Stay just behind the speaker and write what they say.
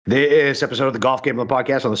This episode of the Golf Gambling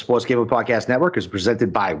Podcast on the Sports Gambling Podcast Network is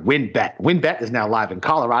presented by WynnBET. WynnBET is now live in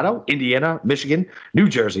Colorado, Indiana, Michigan, New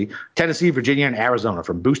Jersey, Tennessee, Virginia, and Arizona.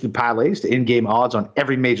 From boosted parlays to in-game odds on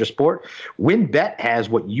every major sport, WynnBET has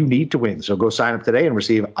what you need to win. So go sign up today and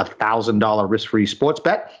receive a $1,000 risk-free sports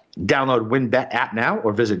bet. Download WynnBET app now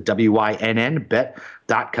or visit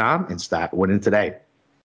wynnbet.com and start winning today.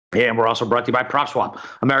 And we're also brought to you by PropSwap,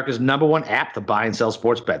 America's #1 app to buy and sell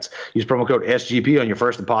sports bets. Use promo code SGP on your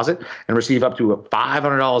first deposit and receive up to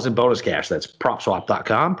 $500 in bonus cash. That's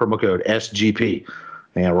PropSwap.com, promo code SGP.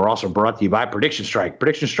 And we're also brought to you by Prediction Strike.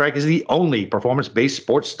 Prediction Strike is the only performance-based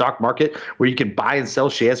sports stock market where you can buy and sell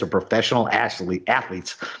shares of professional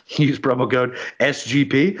athletes. Use promo code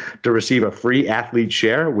SGP to receive a free athlete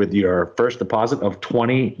share with your first deposit of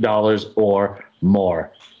 $20 or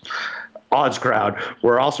more. OddsCrowd.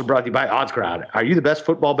 We're also brought to you by OddsCrowd. Are you the best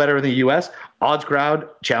football bettor in the U.S.? OddsCrowd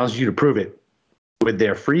challenges you to prove it. With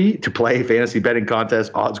their free-to-play fantasy betting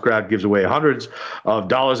contest, OddsCrowd gives away hundreds of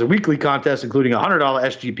dollars in weekly contests, including a $100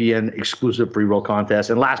 SGPN exclusive free roll contest.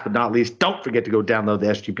 And last but not least, don't forget to go download the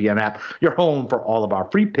SGPN app, your home for all of our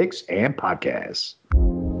free picks and podcasts.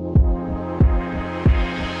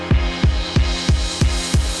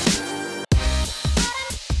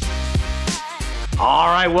 All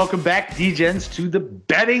right, welcome back, D-Gens, to the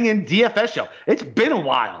Betting and DFS Show. It's been a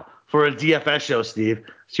while for a DFS show, Steve.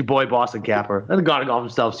 It's your boy, Boston Capper, and the god of golf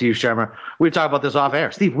himself, Steve Shermer. We were talking about this off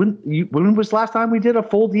air. Steve, when was the last time we did a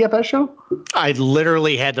full DFS show? I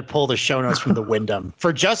literally had to pull the show notes from the Wyndham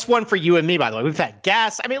for just one for you and me, by the way. We've had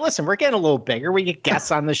guests. I mean, listen, we're getting a little bigger. We get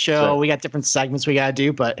guests on the show. Right. We got different segments we got to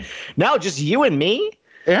do. But no, just you and me.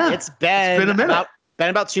 Yeah, it's been a minute.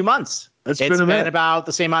 About 2 months. It's been about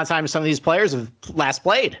the same amount of time as some of these players have last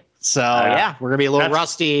played. So, yeah, we're going to be a little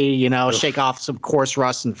rusty, shake off some course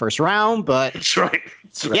rust in the first round. But that's right.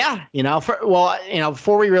 Yeah,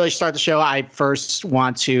 before we really start the show, I first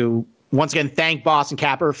want to once again thank Boston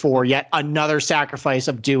Capper for yet another sacrifice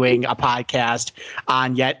of doing a podcast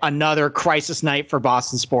on yet another crisis night for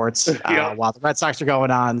Boston sports while the Red Sox are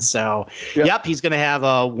going on. So, yep he's going to have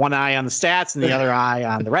one eye on the stats and the other eye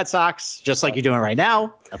on the Red Sox, just like you're doing right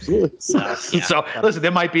now. Absolutely. So listen,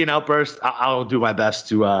 there might be an outburst. I'll do my best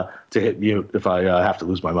to hit mute if I have to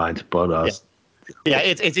lose my mind. But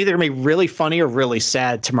it's either going to be really funny or really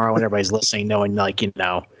sad tomorrow when everybody's listening, knowing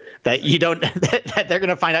that you don't that they're going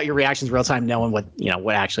to find out your reactions real time, knowing what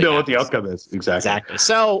actually what the outcome is. Exactly.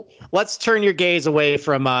 So let's turn your gaze away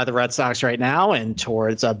from the Red Sox right now and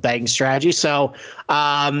towards a betting strategy. So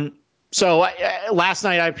last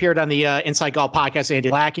night I appeared on the Inside Golf podcast,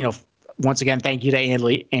 Andy Lack. Once again, thank you to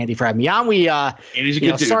Andy for having me on. Andy's a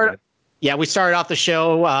good dude. We started off the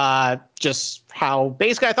show just how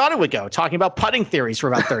basically I thought it would go, talking about putting theories for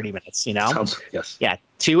about 30 minutes, Yes. Yeah,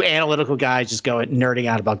 two analytical guys just nerding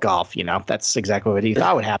out about golf, That's exactly what you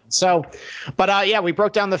thought would happen. So, but we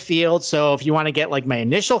broke down the field. So if you want to get like my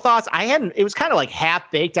initial thoughts, it was kind of like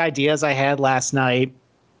half-baked ideas I had last night.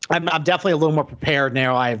 I'm definitely a little more prepared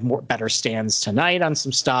now. I have better stands tonight on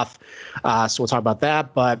some stuff. So we'll talk about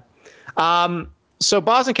that. But so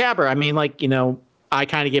Boston Capper, I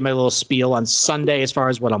kind of gave my little spiel on Sunday as far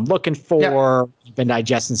as what I'm looking for. Yeah. I've been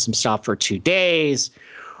digesting some stuff for 2 days.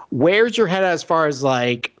 Where's your head as far as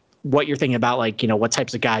like what you're thinking about, what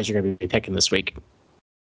types of guys you're going to be picking this week?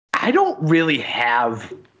 I don't really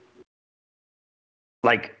have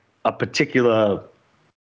like a particular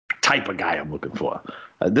type of guy I'm looking for.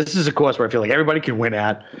 This is a course where I feel like everybody can win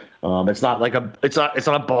at. It's not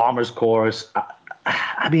a bomber's course.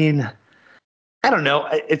 I don't know.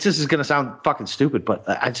 It just is going to sound fucking stupid, but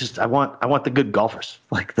I want the good golfers.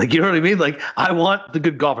 Like you know what I mean? Like I want the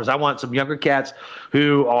good golfers. I want some younger cats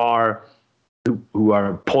who are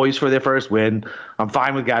poised for their first win. I'm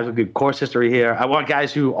fine with guys with good course history here. I want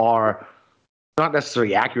guys who are not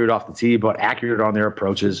necessarily accurate off the tee, but accurate on their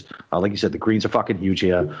approaches. Like you said, the greens are fucking huge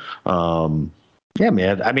here. Yeah,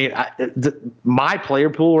 man. My player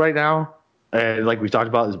pool right now, and like we talked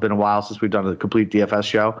about, it's been a while since we've done a complete DFS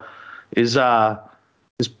show. Is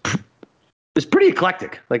pretty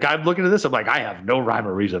eclectic. Like I'm looking at this, I'm like, I have no rhyme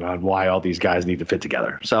or reason on why all these guys need to fit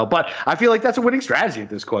together. So, but I feel like that's a winning strategy at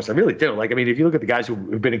this course. I really do. Like, if you look at the guys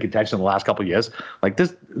who've been in contention in the last couple of years, like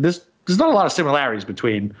there's not a lot of similarities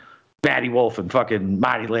between Matty Wolf and fucking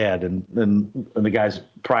Marty Laird and the guys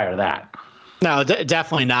prior to that. No,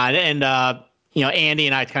 definitely not. And Andy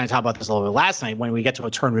and I kind of talked about this a little bit last night when we get to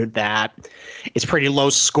a tournament that it's pretty low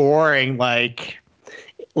scoring, like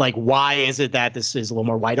why is it that this is a little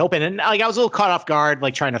more wide open? And I was a little caught off guard,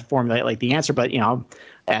 trying to formulate the answer, but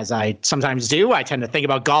as I sometimes do, I tend to think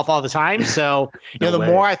about golf all the time. So the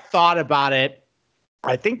more I thought about it,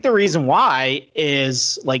 I think the reason why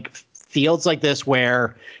is like fields like this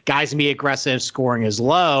where guys can be aggressive, scoring is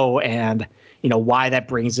low, and why that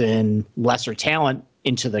brings in lesser talent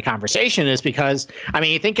into the conversation is because, I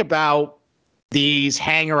mean, you think about these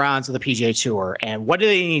hang-arounds of the PGA Tour, and what do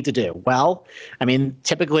they need to do? Well, I mean,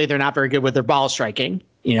 typically they're not very good with their ball striking,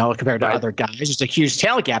 compared to other guys. There's a huge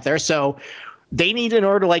talent gap there. So they need, in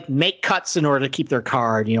order to like make cuts in order to keep their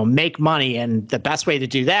card, make money. And the best way to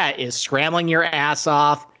do that is scrambling your ass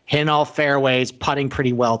off, hitting all fairways, putting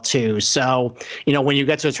pretty well too. So, when you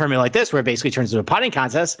get to a tournament like this, where it basically turns into a putting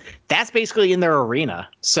contest, that's basically in their arena.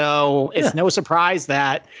 So it's no surprise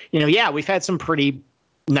that, we've had some pretty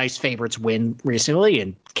nice favorites win recently,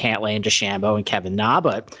 and Cantlay and DeChambeau and Kevin Na,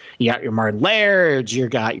 but you got your Martin Lairds, you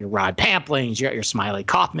got your Rod Pamplings, you got your Smiley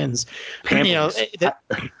Kaufmans. Pamplings.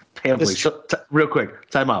 Real quick,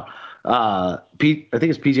 time out. I think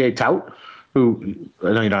it's PGA Tout, who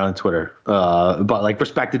I know you're not on Twitter, but like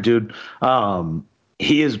respected dude.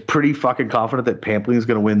 He is pretty fucking confident that Pampling is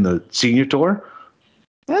going to win the senior tour.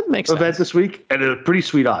 That makes event sense. This week, and it's pretty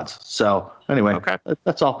sweet odds. So anyway, okay,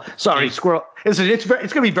 that's all. Sorry, squirrel. It's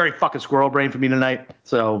gonna be very fucking squirrel brain for me tonight.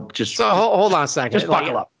 So hold on a second. Just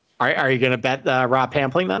buckle up. Are you gonna bet Rob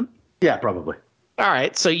Pampling then? Yeah, probably. All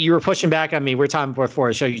right. So you were pushing back on me. We were talking before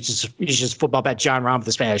the show. You just football bet John Rahm for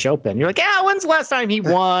the Spanish Open. You're like, when's the last time he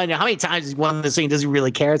won? How many times he's won this thing? Does he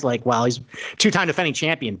really care? It's like, well, he's 2-time defending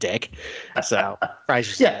champion, dick. So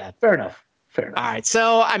yeah, fair enough. All right.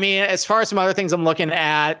 So, I mean, as far as some other things I'm looking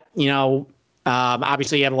at,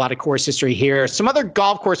 obviously you have a lot of course history here. Some other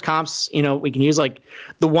golf course comps, we can use like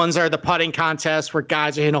the ones that are the putting contests where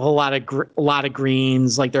guys are hitting a whole lot of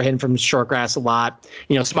greens, like they're hitting from short grass a lot.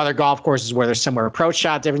 Some other golf courses where there's similar approach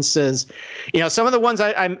shot differences. Some of the ones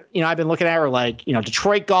I've been looking at are like,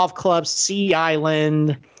 Detroit Golf Club, Sea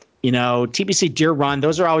Island, TPC Deer Run.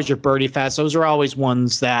 Those are always your birdie fest. Those are always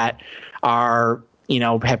ones that are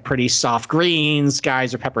have pretty soft greens.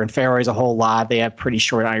 Guys are peppering fairways a whole lot. They have pretty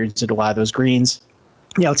short irons at a lot of those greens.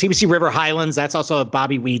 TPC River Highlands, that's also a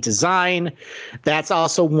Bobby Weed design. That's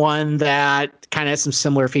also one that kind of has some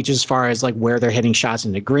similar features as far as like where they're hitting shots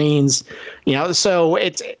into greens. So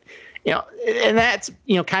it's, and that's,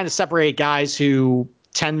 kind of separate guys who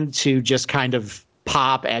tend to just kind of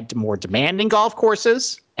pop at more demanding golf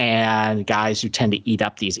courses and guys who tend to eat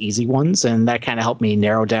up these easy ones. And that kind of helped me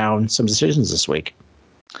narrow down some decisions this week.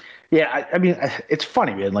 Yeah, I mean, it's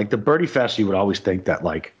funny, man. Like the Birdie Fest, you would always think that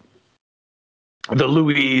like the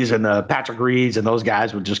Louis and the Patrick Reeds and those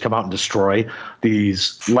guys would just come out and destroy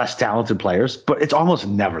these less talented players, but it's almost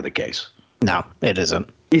never the case. No, it isn't.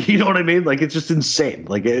 You know what I mean? Like it's just insane.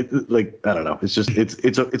 Like I don't know. It's just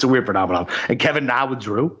it's a weird phenomenon. And Kevin Na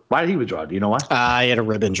withdrew. Why did he withdraw? Do you know why? He had a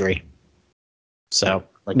rib injury. So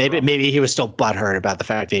maybe he was still butthurt about the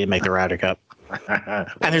fact that he didn't make the Ryder Cup.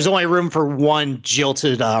 And there's only room for one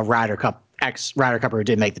jilted Ryder Cup ex-Ryder Cupper who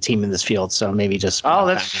did make the team in this field, so maybe just. Oh,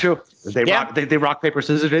 that's true. They rock paper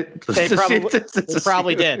scissors it. They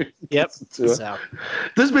probably did. Yep. So.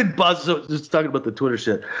 There's been buzz. Just talking about the Twitter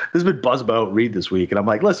shit. There's been buzz about Reed this week, and I'm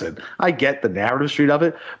like, listen, I get the narrative street of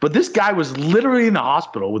it, but this guy was literally in the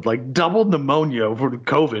hospital with like double pneumonia for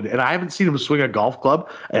COVID, and I haven't seen him swing a golf club,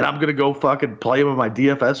 and I'm gonna go fucking play him in my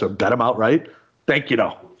DFS or bet him outright. Thank you,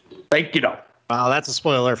 no. Well, that's a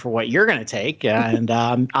spoiler for what you're going to take, and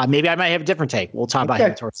maybe I might have a different take. We'll talk about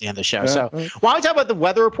him towards the end of the show. So why don't we talk about the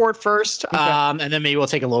weather report first, and then maybe we'll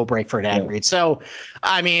take a little break for an ad read. So,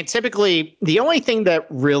 I mean, typically the only thing that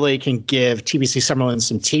really can give TPC Summerlin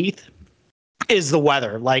some teeth is the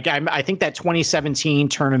weather. Like I think that 2017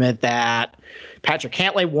 tournament that Patrick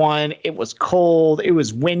Cantlay won, it was cold, it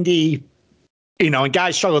was windy, and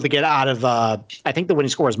guys struggled to get out of. I think the winning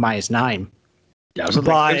score was -9. Yeah, it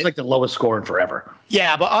was like the lowest score in forever.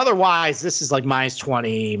 Yeah, but otherwise, this is like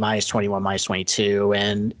 -20, -21, -22.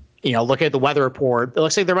 And, look at the weather report. It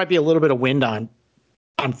looks like there might be a little bit of wind on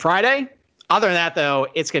Friday. Other than that, though,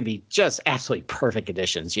 it's going to be just absolutely perfect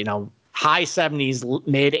conditions. High 70s,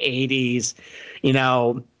 mid 80s,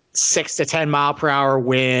 6 to 10 mile per hour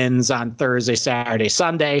winds on Thursday, Saturday,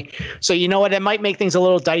 Sunday. So, you know what? It might make things a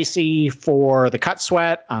little dicey for the cut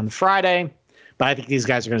sweat on Friday. But I think these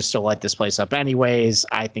guys are going to still light this place up anyways.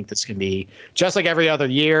 I think that's going to be just like every other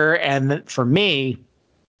year. And for me,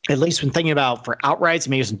 at least when thinking about for outrights,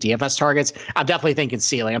 maybe some DFS targets, I'm definitely thinking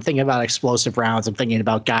ceiling. I'm thinking about explosive rounds. I'm thinking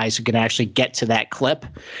about guys who can actually get to that clip.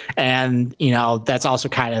 And, that's also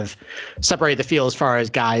kind of separate the field as far as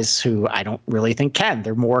guys who I don't really think can.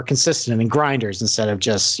 They're more consistent and grinders instead of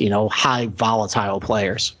just, high volatile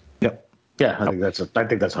players. Yep. Yeah, I think that's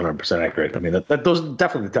 100% accurate. I mean, those are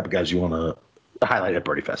definitely the type of guys you want to highlight at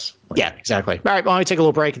Birdie Fest. Yeah, exactly. All right, well, let me take a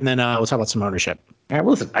little break, and then we'll talk about some ownership. All right,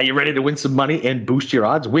 well, listen, are you ready to win some money and boost your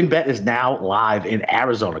odds? WynnBET is now live in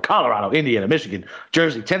Arizona, Colorado, Indiana, Michigan,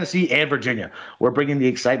 Jersey, Tennessee, and Virginia. We're bringing the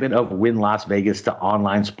excitement of Wynn Las Vegas to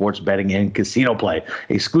online sports betting and casino play.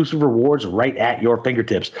 Exclusive rewards right at your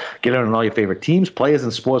fingertips. Get in on all your favorite teams, players,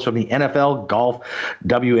 and sports from the NFL, golf,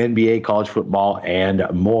 WNBA, college football, and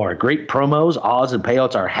more. Great promos, odds, and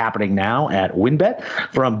payouts are happening now at WynnBET.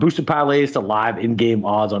 From boosted parlays to live in-game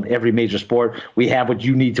odds on every major sport, we have what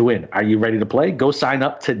you need to win. Are you ready to play? Go sign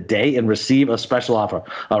up today and receive a special offer,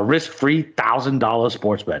 a risk-free $1,000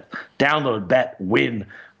 sports bet. Download Bet Win.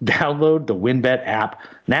 Download the WynnBET app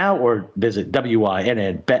now or visit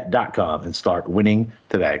wynnbet.com and start winning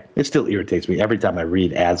today. It still irritates me every time I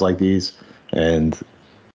read ads like these and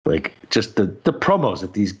like just the promos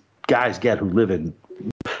that these guys get who live in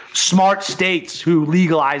smart states who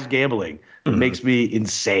legalize gambling. It makes me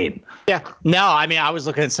insane. Yeah. No, I mean, I was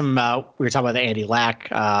looking at some, we were talking about the Andy Lack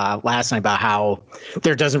last night about how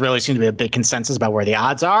there doesn't really seem to be a big consensus about where the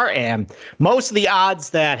odds are. And most of the odds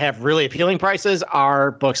that have really appealing prices are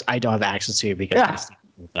books I don't have access to because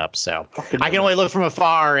up. So I can only look from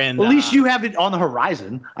afar. And at least you have it on the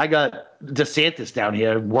horizon. I got DeSantis down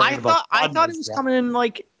here. I thought it was coming in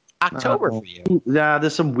like October for you. Yeah,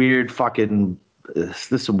 there's some weird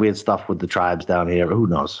stuff with the tribes down here. Who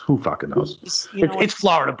knows? Who fucking knows? It's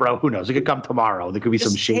Florida, bro. Who knows? It could come tomorrow. There could be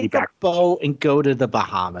some shady back boat and go to the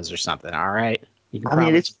Bahamas or something. All right. I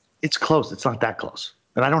mean, it's close. It's not that close,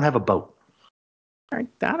 and I don't have a boat. All right,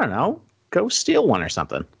 I don't know. Go steal one or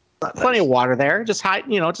something. Plenty of water there. Just hot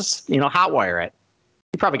wire it.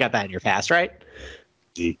 You probably got that in your fast, right?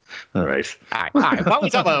 All right. All right. Why don't we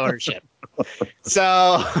talk about ownership?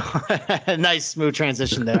 So, nice smooth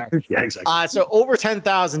transition there. Yeah, exactly. So over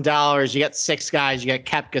 $10,000, you got 6 guys. You got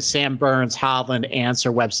Koepka, Sam Burns, Hovland,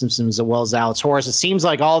 Ancer, Webb Simpson, as well as Zalatoris. It seems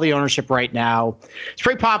like all the ownership right now is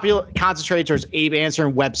pretty popular, concentrated towards Abe Ancer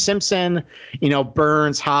and Webb Simpson.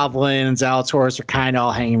 Burns, Hovland, and Zalatoris are kind of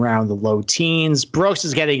all hanging around the low teens. Brooks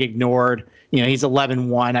is getting ignored. He's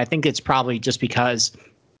 11-1. I think it's probably just because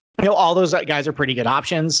all those guys are pretty good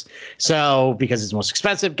options. So because it's most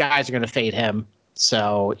expensive, guys are going to fade him.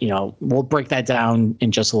 So, we'll break that down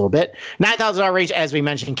in just a little bit. $9,000 range, as we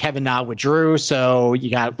mentioned, Kevin Na withdrew. So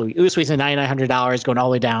you got Louis Oosthuizen at $9,900 going all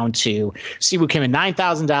the way down to Siwoo Kim at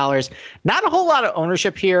 $9,000. Not a whole lot of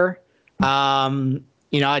ownership here. They're all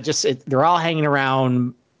hanging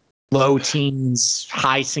around low teens,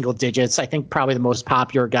 high single digits. I think probably the most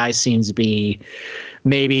popular guy seems to be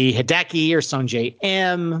maybe Hideki or Sungjae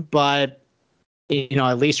M, but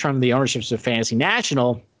at least from the ownerships of Fantasy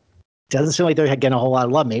National, doesn't seem like they're getting a whole lot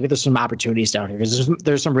of love. Maybe there's some opportunities down here because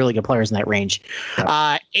there's some really good players in that range.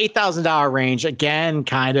 $8,000 range, again,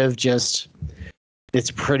 kind of just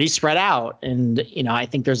it's pretty spread out. And, I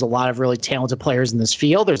think there's a lot of really talented players in this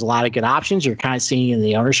field. There's a lot of good options you're kind of seeing in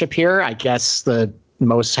the ownership here. I guess the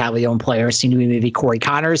most heavily owned players seem to be maybe Corey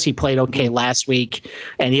Connors. He played okay last week,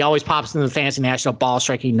 and he always pops in the Fantasy National ball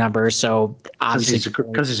striking numbers. So obviously,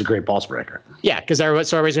 because he's a great ball striker. Yeah, because everybody's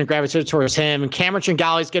going to gravitate towards him. Cameron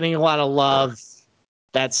Tringale's getting a lot of love.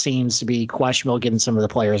 That seems to be questionable given some of the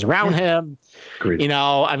players around him. Agreed.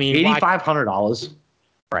 $8,500.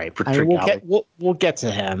 Right. We'll get to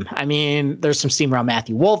him. I mean, there's some steam around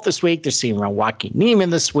Matthew Wolff this week. There's steam around Joaquin Niemann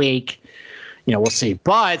this week. We'll see.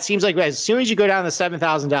 But it seems like as soon as you go down to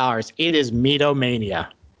 $7,000, it is Mito Mania.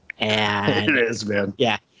 And it is, man.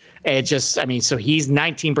 Yeah. It just, so he's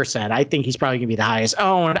 19%. I think he's probably going to be the highest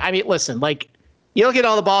owned. Listen, you look at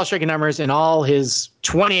all the ball striking numbers in all his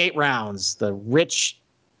 28 rounds, the rich,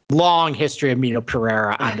 long history of Mito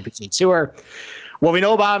Pereira on the PGA Tour. What we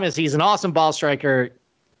know about him is he's an awesome ball striker.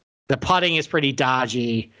 The putting is pretty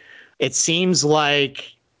dodgy. It seems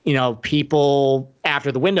like, people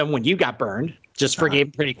after the Wyndham, when you got burned, just forgave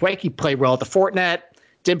him pretty quick. He played well at the Fortinet.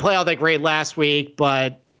 Didn't play all that great last week,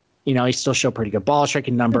 but, he still showed pretty good ball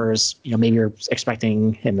striking numbers. Maybe you're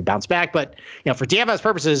expecting him to bounce back. But, for DFS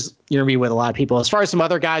purposes, you're going to be with a lot of people. As far as some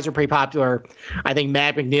other guys who are pretty popular, I think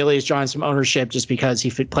Matt McNeely is drawing some ownership just because he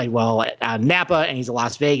played well at Napa, and he's a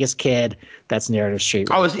Las Vegas kid. That's Narrative Street.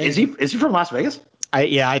 Oh, is he from Las Vegas?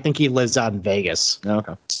 I think he lives out in Vegas. Oh,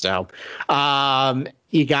 okay. So,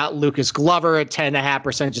 you got Lucas Glover at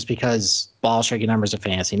 10.5% just because ball striking numbers of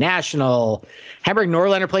Fantasy National. Henrik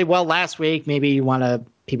Norlander played well last week. Maybe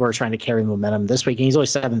people are trying to carry momentum this week. And he's only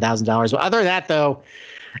 $7,000. But other than that, though,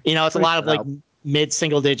 it's a lot of mid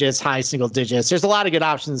single digits, high single digits. There's a lot of good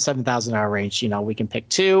options in the $7,000 range. We can pick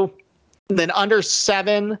 2. Then under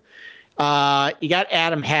 7, You got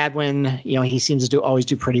Adam Hadwin. He seems to always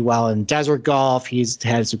do pretty well in desert golf. He's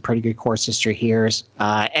has a pretty good course history here.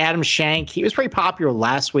 Adam Shank, he was pretty popular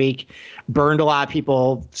last week. Burned a lot of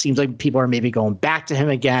people. Seems like people are maybe going back to him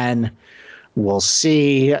again. We'll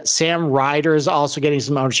see. Sam Ryder is also getting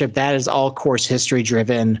some ownership. That is all course history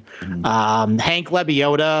driven. Hank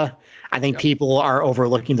Lebioda, I think people are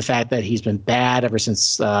overlooking the fact that he's been bad ever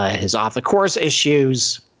since his off the course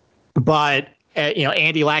issues. But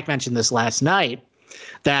Andy Lack mentioned this last night,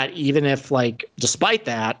 that even if despite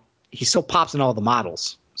that, he still pops in all the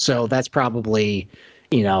models. So that's probably,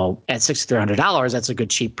 at $6,300, that's a good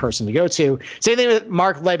cheap person to go to. Same thing with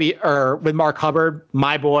Mark Hubbard,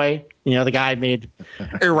 my boy. The guy made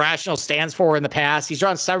Irrational stands for in the past. He's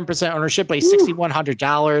drawn 7% ownership, but he's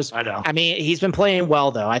 $6,100. I know. I mean, he's been playing well,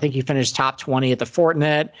 though. I think he finished top 20 at the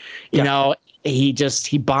Fortinet.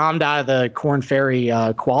 He bombed out of the Corn Ferry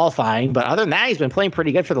qualifying. But other than that, he's been playing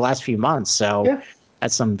pretty good for the last few months. So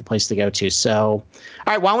that's some place to go to. So, all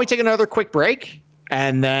right, why don't we take another quick break?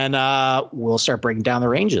 And then we'll start breaking down the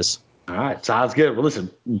ranges. All right, sounds good. Well,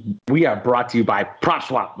 listen, we are brought to you by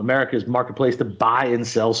PropSwap, America's marketplace to buy and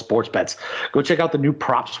sell sports bets. Go check out the new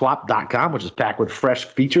PropSwap.com, which is packed with fresh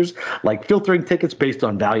features like filtering tickets based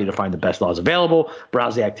on value to find the best odds available,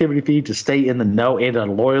 browse the activity feed to stay in the know, and a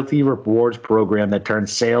loyalty rewards program that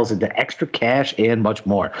turns sales into extra cash and much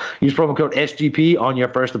more. Use promo code SGP on your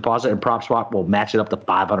first deposit, and PropSwap will match it up to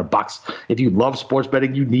 $500. If you love sports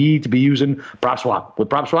betting, you need to be using PropSwap. With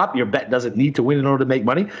PropSwap, your bet doesn't need to win in order to make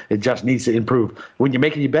money. It just needs to improve. When you're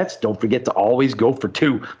making your bets, don't forget to always go for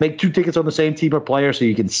two. Make 2 tickets on the same team or player so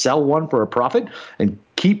you can sell one for a profit and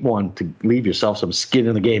keep one to leave yourself some skin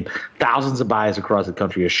in the game. Thousands of buyers across the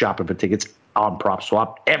country are shopping for tickets on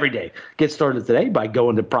PropSwap every day. Get started today by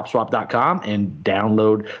going to PropSwap.com and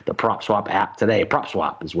download the PropSwap app today.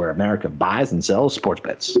 PropSwap is where America buys and sells sports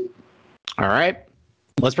bets. All right.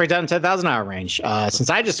 Let's break down the 10,000 hour range. Since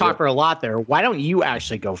I just talked for a lot there, why don't you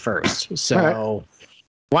actually go first? So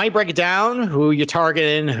why don't you break it down, who you're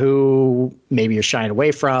targeting, who maybe you're shying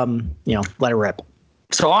away from, let it rip.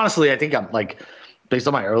 So honestly, I think I'm based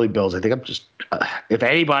on my early builds, I think I'm just, if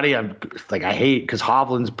anybody, I hate, because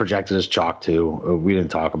Hovland's projected as chalk too. We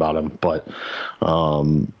didn't talk about him, but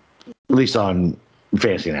at least on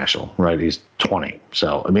Fantasy National, right? He's 20.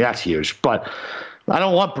 So, I mean, that's huge. But I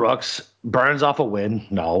don't want Brooks. Burns off a win.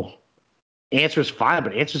 No. Answer's fine,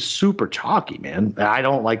 but Answer's super chalky, man. I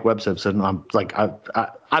don't like Webb Simpson.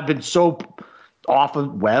 I've been so off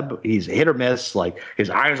of Webb. He's hit or miss. His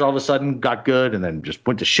irons all of a sudden got good and then just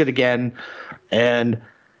went to shit again. And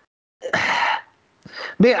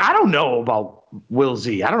man, I don't know about Will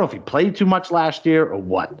Z. I don't know if he played too much last year or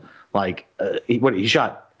what.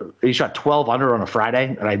 He shot 12 under on a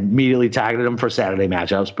Friday, and I immediately tagged him for Saturday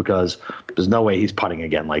matchups because there's no way he's putting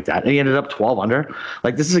again like that. And he ended up 12 under.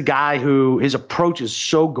 This is a guy who his approach is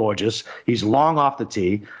so gorgeous. He's long off the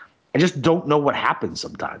tee. I just don't know what happens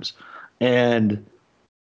sometimes. And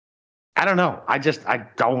I don't know. I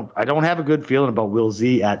don't have a good feeling about Will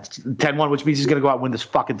Z at 10-1, which means he's going to go out and win this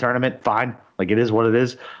fucking tournament. Fine. It is what it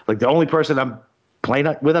is. The only person I'm playing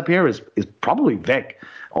with up here is probably Vic.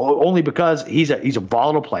 Only because he's a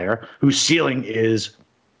volatile player whose ceiling is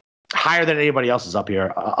higher than anybody else's up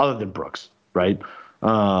here, other than Brooks, right?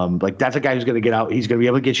 That's a guy who's going to get out. He's going to be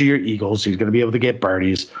able to get you your eagles. He's going to be able to get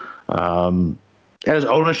birdies. And his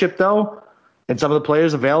ownership, though, and some of the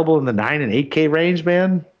players available in the 9 and 8K range,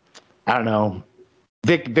 man, I don't know.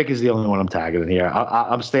 Vic is the only one I'm tagging in here.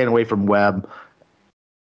 I'm staying away from Webb.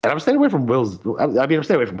 And I'm staying away from Will's. I'm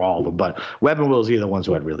staying away from all of them, but Webb and Will's are the ones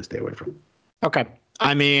who I'd really stay away from. Okay.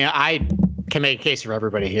 I mean, I can make a case for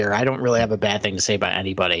everybody here. I don't really have a bad thing to say about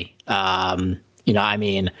anybody. We'll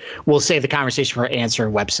save the conversation for Answer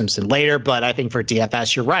and Webb Simpson later, but I think for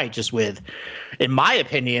DFS, you're right. Just with, in my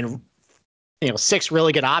opinion, 6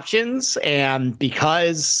 really good options, and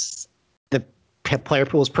because the player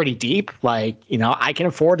pool is pretty deep, I can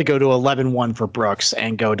afford to go to 11-1 for Brooks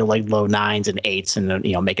and go to low 9s and 8s and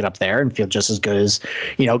make it up there and feel just as good as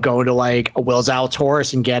going to a Will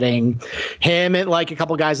Zalatoris and getting him at a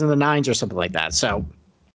couple guys in the 9s or something like that. So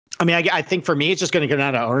I think for me it's just going to come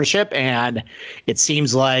down to ownership, and it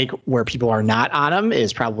seems like where people are not on him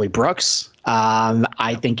is probably Brooks.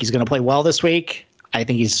 I think he's going to play well this week. I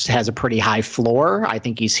think he has a pretty high floor. I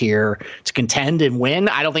think he's here to contend and win.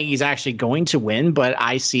 I don't think he's actually going to win, but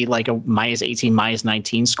I see a -18,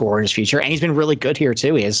 -19 score in his future. And he's been really good here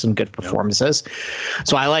too. He has some good performances.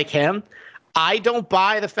 So I like him. I don't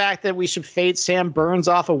buy the fact that we should fade Sam Burns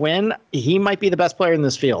off a win. He might be the best player in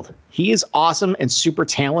this field. He is awesome and super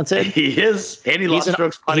talented. He is. And he lost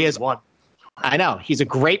strokes putting one. I know. He's a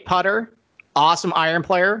great putter, awesome iron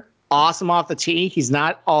player, awesome off the tee. He's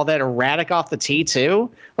not all that erratic off the tee, too.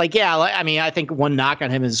 Like, yeah, I mean, I think one knock on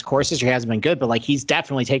him is his course history hasn't been good, but like he's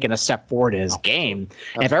definitely taken a step forward in his game.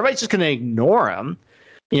 And if everybody's just going to ignore him,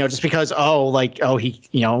 just because,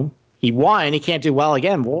 he won, he can't do well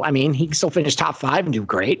again. Well, I mean, he can still finish top 5 and do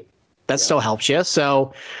great. That still helps you.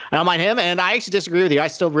 So I don't mind him. And I actually disagree with you. I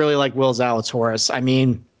still really like Will Zalatoris. I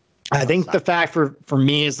mean, I think the fact for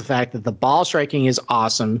me is the fact that the ball striking is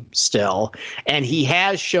awesome still. And he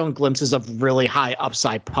has shown glimpses of really high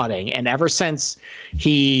upside putting. And ever since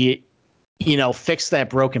he, fixed that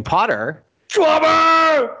broken putter.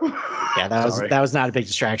 Schwarber! Yeah, that was not a big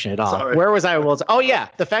distraction at all. Sorry. Where was I? Oh yeah,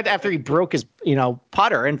 the fact after he broke his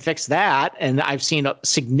putter and fixed that, and I've seen a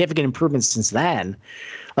significant improvements since then.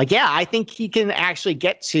 Like, yeah, I think he can actually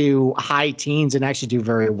get to high teens and actually do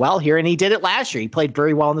very well here. And he did it last year. He played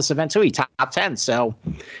very well in this event, too. He top 10. So,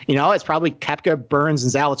 it's probably Koepka, Burns,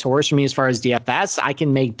 and Zalatoris for me as far as DFS. I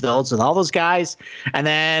can make builds with all those guys. And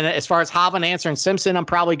then as far as Hovland, Ancer, and Simpson, I'm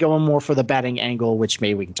probably going more for the betting angle, which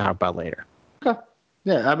maybe we can talk about later. Okay.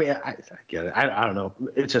 Yeah, I mean, I get it. I don't know.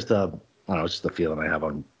 It's just it's just the feeling I have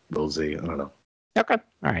on Will Z. I don't know. Okay.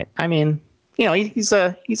 All right. I mean, he's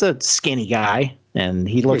a skinny guy. And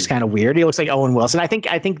he looks kind of weird. He looks like Owen Wilson. I think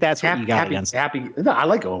that's what you got against. No, I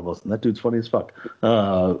like Owen Wilson. That dude's funny as fuck.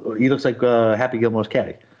 He looks like Happy Gilmore's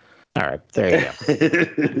caddy. All right, there you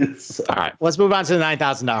go. All right, let's move on to the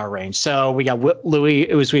 $9,000 range. So we got Louis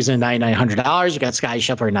Oosthuizen at $9,900. You got Scotty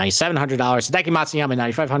Scheffler at $9,700. Hideki Matsuyama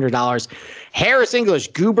at $9,500. Harris English,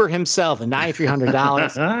 Goober himself at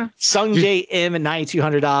 $9,300. Sung Jae Im at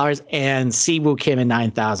 $9,200, and Siwoo Kim at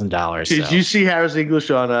 $9,000. Did you see Harris English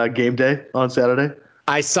on game day on Saturday?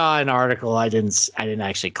 I saw an article. I didn't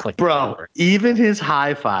actually click. Bro, even his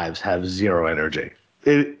high fives have zero energy.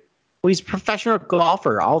 Well, he's a professional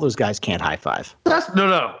golfer. All those guys can't high five.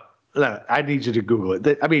 No. I need you to Google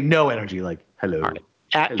it. I mean, no energy. Like, hello. All right.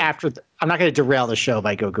 I'm not going to derail the show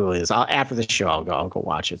by go Google this. After the show, I'll go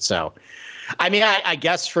watch it. So, I mean, I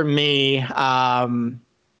guess for me, I know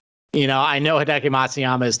Hideki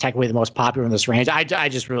Matsuyama is technically the most popular in this range. I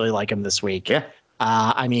just really like him this week. Yeah.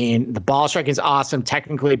 I mean, the ball striking is awesome.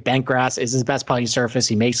 Technically, bentgrass is his best putting surface.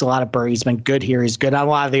 He makes a lot of birdies. He's been good here. He's good on a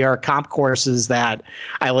lot of the comp courses that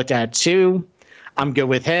I looked at too. I'm good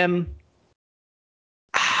with him.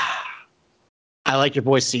 I like your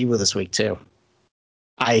boy Siwoo this week too.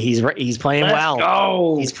 He's playing well.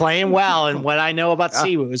 Go. He's playing well, and what I know about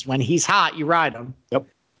Siwoo is when he's hot, you ride him. Yep.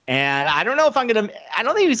 And I don't know if I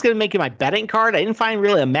don't think he's going to make it my betting card. I didn't find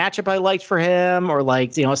really a matchup I liked for him, or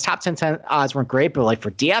his top 10 odds weren't great, but like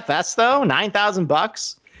for DFS though,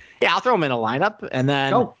 $9,000. Yeah, I'll throw him in a lineup. And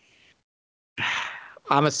then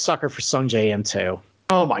I'm a sucker for Sung Jae Im too.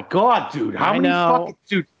 Oh my God, dude.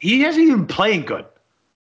 Dude, he hasn't even playing good.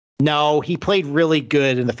 No, he played really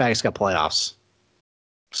good in the FedEx Cup playoffs.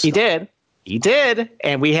 He did.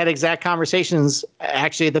 And we had exact conversations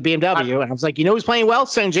actually at the BMW. And I was like, who's playing well?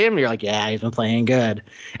 Sung Jae Im. And you're like, yeah, he's been playing good.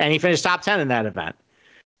 And he finished top 10 in that event.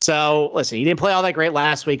 So listen, he didn't play all that great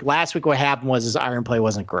last week. Last week, what happened was his iron play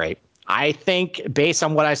wasn't great. I think based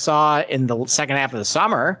on what I saw in the second half of the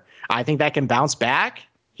summer, I think that can bounce back.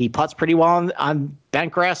 He putts pretty well on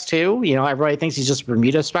bentgrass too. Everybody thinks he's just a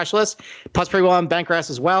Bermuda specialist. Putts pretty well on bentgrass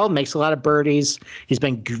as well. Makes a lot of birdies. He's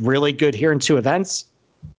been really good here in 2 events.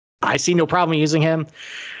 I see no problem using him.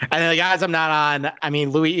 And then the guys I'm not on, I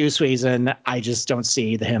mean, Louis Oosthuizen, I just don't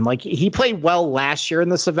see him. Like, he played well last year in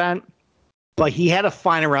this event, but he had a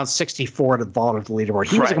fine around 64 to vault of the leaderboard.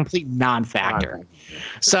 He was a complete non-factor.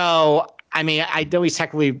 So, I mean, I know he's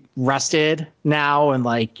technically rested now and,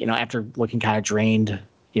 after looking kind of drained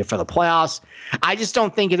for the playoffs. I just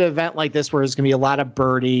don't think an event like this where there's going to be a lot of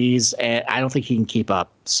birdies, and I don't think he can keep up.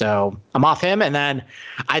 So I'm off him. And then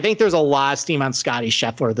I think there's a lot of steam on Scotty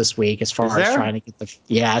Scheffler this week as far as trying to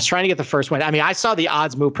get the first win. I mean, I saw the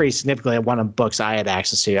odds move pretty significantly at one of the books I had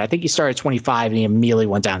access to. I think he started 25 and he immediately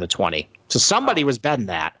went down to 20. So somebody was betting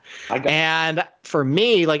that. And for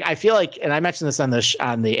me, I feel like, and I mentioned this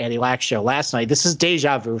on the Andy Lack show last night, this is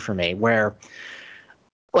deja vu for me, where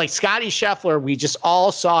Scotty Scheffler, we just all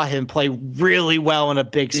saw him play really well in a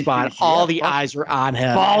big spot. All the eyes were on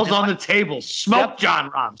him. Balls on the table. Smoke John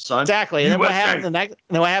Rahm, son. Exactly. And then what happened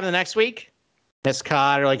the next week?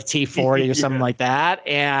 Miscut or a T40 or something like that.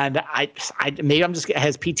 And I maybe I'm just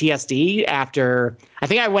has PTSD after. I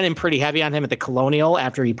think I went in pretty heavy on him at the Colonial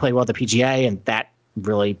after he played well at the PGA, and that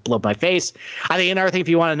really blew up my face. I think another thing, if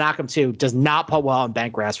you want to knock him too, does not putt well on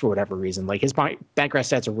bentgrass for whatever reason. His bentgrass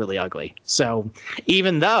stats are really ugly. So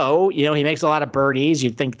even though, he makes a lot of birdies,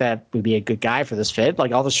 you'd think that would be a good guy for this fit.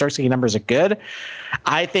 All the shark numbers are good.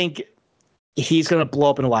 I think he's going to blow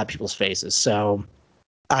up in a lot of people's faces. So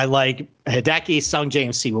I like Hideki, Sung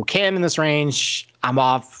James, Siwoo Kim in this range. I'm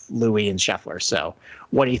off Louis and Scheffler. So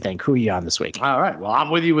what do you think? Who are you on this week? All right. Well, I'm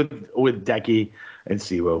with you with Decky and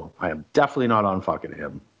Siwoo. I am definitely not on fucking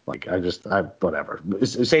him. Like, whatever.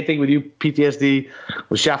 Same thing with you, PTSD,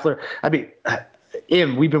 with Scheffler. I mean,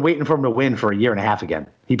 we've been waiting for him to win for a year and a half again.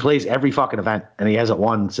 He plays every fucking event, and he hasn't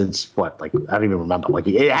won since what? Like, I don't even remember. Like,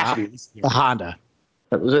 it has to be the Honda.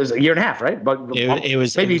 It was a year and a half, right? But it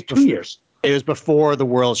was maybe 2 years. It was before the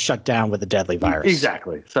world shut down with the deadly virus.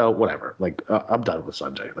 Exactly. So whatever. Like, I'm done with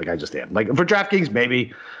Sanjay. Like, I just am. Like, for DraftKings,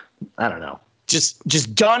 maybe. I don't know.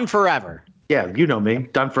 Just done forever. Yeah, you know me.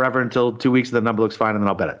 Done forever until 2 weeks, and the number looks fine, and then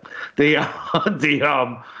I'll bet it.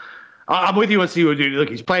 I'm with you on Siwoo, dude. Look,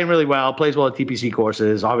 he's playing really well. Plays well at TPC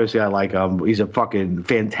courses. Obviously, I like him. He's a fucking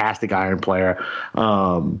fantastic iron player.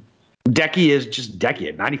 Decky is just Decky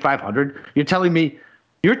at 9,500. You're telling me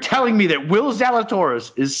that Will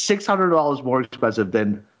Zalatoris is $600 more expensive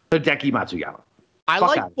than Hideki Matsuyama? I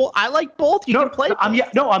like both. You can play. I'm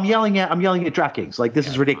yelling at DraftKings. Like, this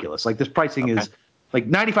is ridiculous. Like, this pricing is like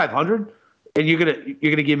 9,500. And you're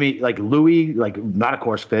gonna give me like Louis, like not a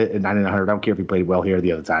course fit at 9,900. I don't care if he played well here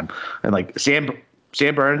the other time. And like Sam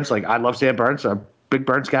Burns, like I love Sam Burns, I'm a big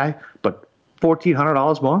Burns guy, but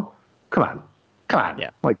 $1,400 more? Come on. Yeah.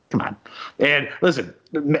 Like, come on. And listen,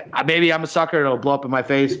 maybe I'm a sucker. It'll blow up in my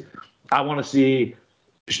face. I want to see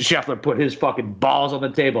Scheffler put his fucking balls on the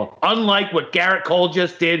table. Unlike what Garrett Cole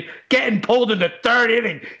just did, getting pulled in the third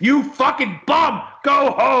inning. You fucking bum.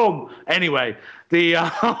 Go home. Anyway. The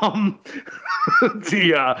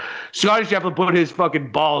Scotty Scheffler put his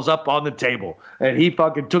fucking balls up on the table, and he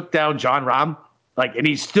fucking took down Jon Rahm. Like, and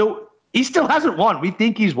he still hasn't won. We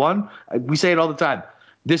think he's won. We say it all the time.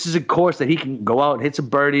 This is a course that he can go out and hit some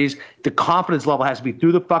birdies. The confidence level has to be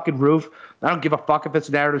through the fucking roof. I don't give a fuck if it's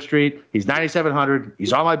Narrative Street. He's 9,700.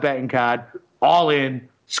 He's on my betting card. All in.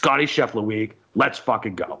 Scotty Scheffler week. Let's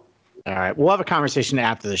fucking go. All right. We'll have a conversation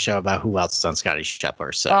after the show about who else is on Scotty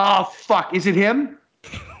Scheffler. So. Oh, fuck. Is it him?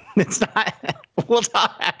 It's not. We'll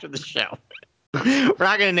talk after the show. We're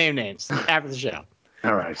not going to name names after the show.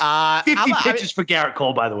 All right. 50 pitches for Garrett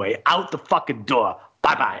Cole, by the way. Out the fucking door.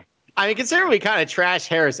 Bye-bye. I mean, considering we kind of trash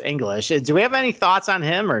Harris English, do we have any thoughts on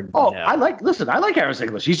him? Or no? I like Harris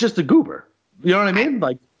English. He's just a goober. You know what I mean?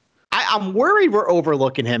 Like, I'm worried we're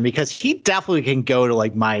overlooking him because he definitely can go to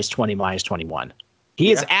like -20, -21. He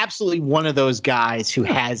is absolutely one of those guys who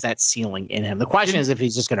has that ceiling in him. The question is if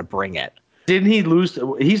he's just going to bring it. Didn't he lose?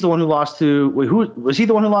 He's the one who lost to. Who was he?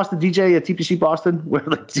 The one who lost to DJ at TPC Boston, where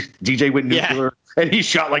like DJ went nuclear and he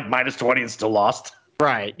shot like -20 and still lost.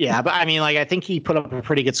 Right. Yeah, but I mean, like I think he put up a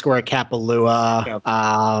pretty good score at Kapalua.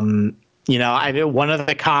 Yeah. You know, I mean, one of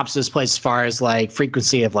the comps is placed as far as like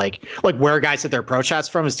frequency of like where guys hit their approach shots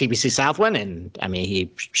from is TPC Southwind, and I mean he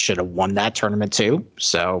should have won that tournament too.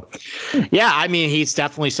 So, yeah, I mean he's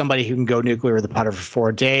definitely somebody who can go nuclear with the putter for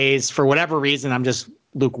 4 days. For whatever reason, I'm just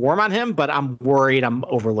lukewarm on him, but I'm worried I'm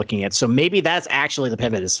overlooking it. So maybe that's actually the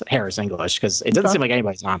pivot is Harris English because it doesn't seem like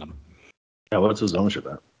anybody's on him. Yeah, what's his ownership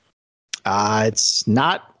at? It's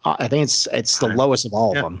not. I think it's the lowest of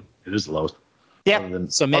all of them. It is the lowest. Yeah.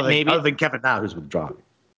 Maybe other than Kevin now, who's withdrawn.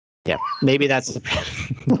 Yeah, maybe that's the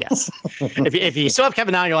yes. If you still have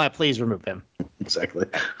Kevin now in your life, please remove him. Exactly.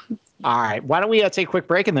 All right. Why don't we take a quick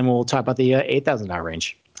break and then we'll talk about the $8,000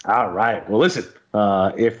 range. All right. Well, listen.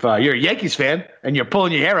 If you're a Yankees fan and you're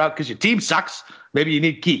pulling your hair out because your team sucks, maybe you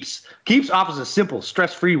need Keeps. Keeps offers a simple,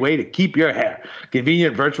 stress-free way to keep your hair.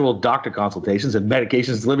 Convenient virtual doctor consultations and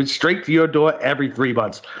medications delivered straight to your door every 3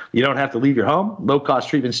 months. You don't have to leave your home. Low-cost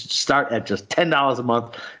treatments start at just $10 a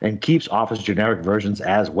month, and Keeps offers generic versions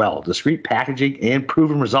as well. Discreet packaging and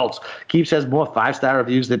proven results. Keeps has more 5-star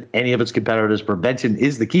reviews than any of its competitors. Prevention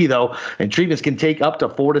is the key, though, and treatments can take up to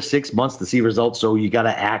 4 to 6 months to see results, so you got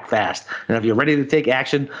to act fast. And if you're ready to take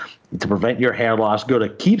action to prevent your hair loss, go to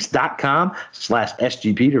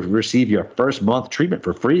keeps.com/SGP to receive your first month treatment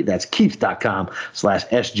for free. That's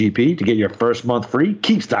keeps.com/SGP to get your first month free.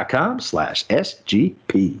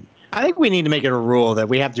 Keeps.com/SGP. I think we need to make it a rule that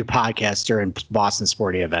we have to do podcasts during Boston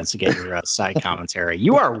sporting events to get your side commentary.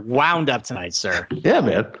 You are wound up tonight, sir. Yeah,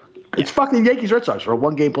 man. It's fucking Yankees Red Sox for a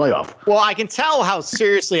 1-game playoff. Well, I can tell how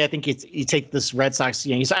seriously I think you take this Red Sox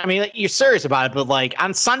Yankees. I mean, you're serious about it, but like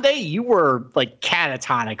on Sunday, you were like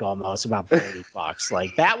catatonic almost about $40.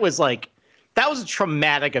 Like that was a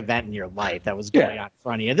traumatic event in your life that was going on in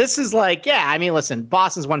front of you. This is like, I mean, listen,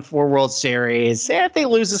 Boston's won 4 World Series. If they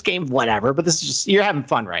lose this game, whatever. But this is just you're having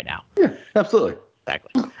fun right now. Yeah, absolutely.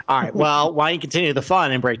 Exactly. All right. Well, why don't you continue the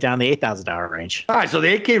fun and break down the $8,000 range? All right. So the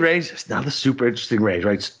 8K range is now the super interesting range,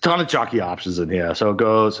 right? It's a ton of chalky options in here. So it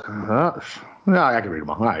goes No, I can read them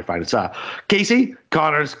all. All right, fine. It's Casey,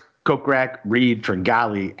 Connors, Kokrak, Reed,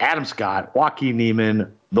 Tringali, Adam Scott, Joaquin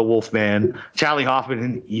Neiman, the Wolfman, Charlie Hoffman,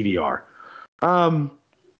 and EVR.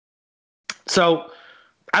 So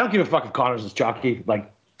I don't give a fuck if Connors is chalky.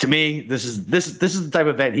 Like, to me, this is the type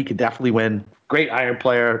of event he could definitely win. Great iron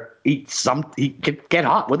player. He can get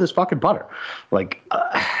hot with his fucking putter. Like,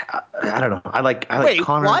 I don't know. I like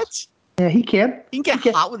Connors. What? Yeah, he can. He can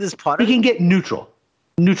get hot with his putter? He can get neutral,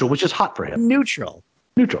 which is hot for him. Neutral,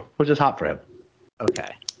 which is hot for him.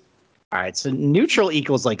 Okay. All right. So neutral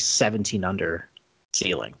equals like 17 under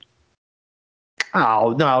ceiling.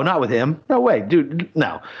 Oh, no, not with him. No way, dude.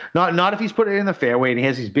 No, not if he's putting it in the fairway and he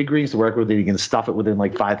has these big greens to work with and he can stuff it within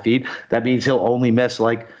like 5 feet. That means he'll only miss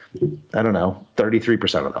like, I don't know,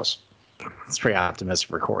 33% of those. That's pretty optimistic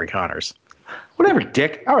for Corey Connors. Whatever,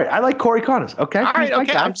 Dick. All right, I like Corey Connors. Okay. All right.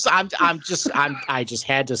 Okay. I just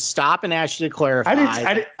had to stop and ask you to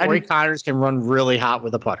clarify. Corey Connors can run really hot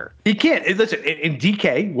with a putter. He can't. Listen, in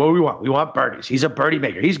DK, what do we want? We want birdies. He's a birdie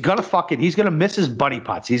maker. He's gonna miss his bunny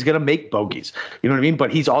putts. He's gonna make bogeys. You know what I mean?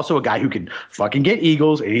 But he's also a guy who can fucking get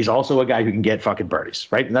eagles, and he's also a guy who can get fucking birdies,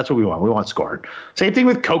 right? And that's what we want. We want scoring. Same thing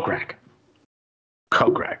with Kokrak.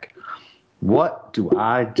 What do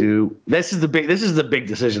I do? This is the big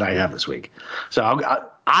decision I have this week. So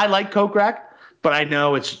I like Kokrak, but I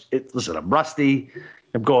know listen, I'm rusty.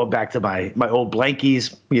 I'm going back to my old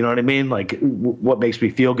blankies. You know what I mean? Like what makes me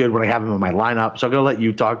feel good when I have him in my lineup. So I'm going to let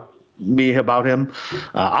you talk me about him.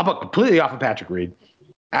 I'm completely off of Patrick Reed.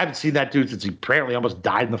 I haven't seen that dude since he apparently almost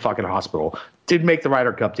died in the fucking hospital. Didn't make the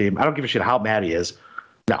Ryder Cup team. I don't give a shit how mad he is.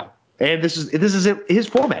 No. And this is his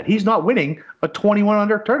format. He's not winning a 21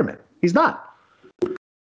 under tournament. He's not.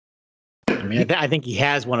 I mean, I think he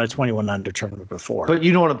has won a 21 under tournament before. But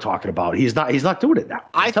you know what I'm talking about. He's not doing it now.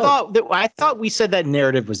 I thought we said that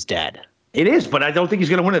narrative was dead. It is, but I don't think he's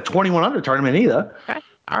going to win a 21 under tournament either. Okay.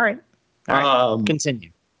 All right. Continue.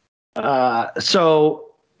 So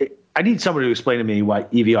I need somebody to explain to me why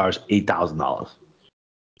EVR is $8,000.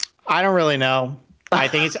 I don't really know. I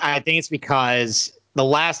think it's because the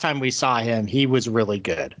last time we saw him, he was really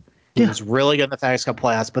good. He was really good in the FedEx Cup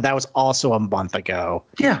playoffs, but that was also a month ago.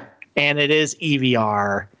 Yeah. And it is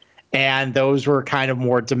EVR. And those were kind of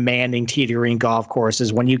more demanding tee to green golf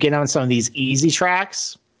courses. When you get on some of these easy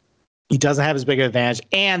tracks, he doesn't have as big an advantage.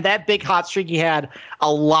 And that big hot streak he had,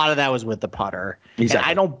 a lot of that was with the putter. Exactly. And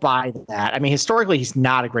I don't buy that. I mean, historically, he's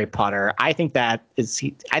not a great putter. I think I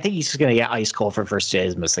think he's just going to get ice cold for first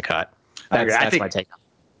days and miss the cut. That's my take.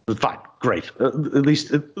 Fine, great. At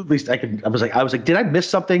least I can. I was like, did I miss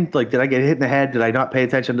something? Like, did I get hit in the head? Did I not pay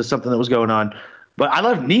attention to something that was going on? But I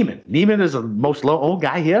love Neiman. Neiman is the most old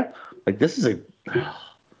guy here. Like, this is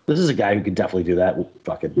a guy who can definitely do that.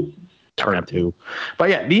 Fucking turn him too. But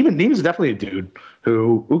yeah, Neiman's definitely a dude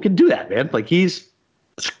who can do that, man. Like, he's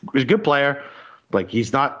a good player. Like,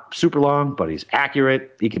 he's not super long, but he's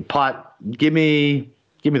accurate. He can putt. Give me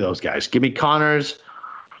those guys. Give me Connors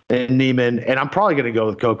and Neiman, and I'm probably going to go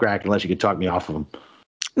with Kokrak unless you can talk me off of him.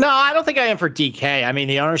 No, I don't think I am for DK. I mean,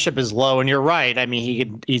 the ownership is low, and you're right. I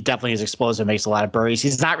mean, he definitely is explosive, makes a lot of birdies.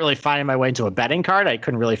 He's not really finding my way into a betting card. I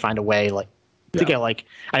couldn't really find a way to get I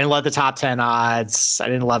didn't love the top 10 odds. I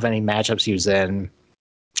didn't love any matchups he was in.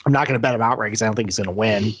 I'm not going to bet him outright because I don't think he's going to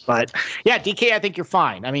win. But yeah, DK, I think you're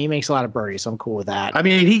fine. I mean, he makes a lot of birdies, so I'm cool with that. I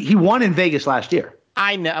mean, he won in Vegas last year.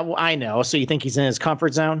 I know. So you think he's in his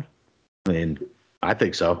comfort zone? I mean, I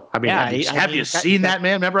think so. I mean, have you seen that,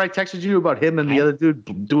 man? Remember I texted you about him and the other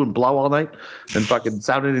dude doing blow all night and fucking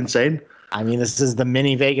sounded insane? I mean, this is the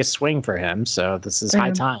mini Vegas swing for him, so this is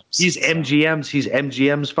high times. He's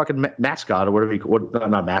MGM's fucking mascot or whatever.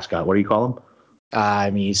 Not mascot. What do you call him?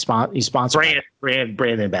 I mean, he's sponsored. Brand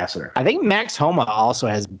ambassador. I think Max Homa also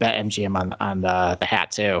has Bet MGM on the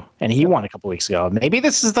hat too, and he won a couple weeks ago. Maybe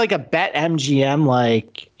this is like a Bet MGM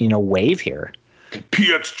wave here.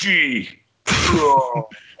 PXG.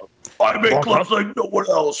 I make clubs like no one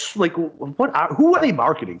else. Like, who are they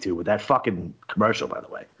marketing to with that fucking commercial? By the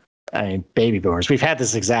way, I mean, baby boomers. We've had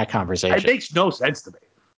this exact conversation. It makes no sense to me.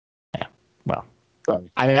 Yeah. Well,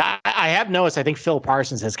 I mean, I have noticed. I think Phil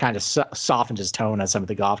Parsons has kind of softened his tone on some of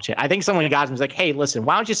the golf chat. I think someone got him was like, "Hey, listen,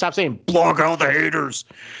 why don't you stop saying block out the haters?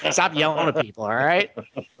 Stop yelling at people, all right?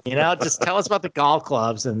 Just tell us about the golf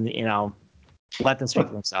clubs and let them speak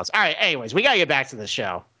for themselves." All right. Anyways, we gotta get back to the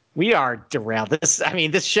show. We are derailed. This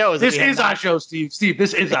shows. This is our show, Steve.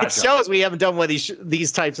 This is our show. It shows we haven't done one of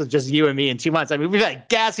these types of just you and me in 2 months. I mean, we've had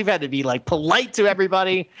guests. We've had to be polite to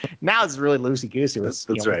everybody. Now it's really loosey goosey. That's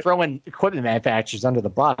right. Throwing equipment manufacturers under the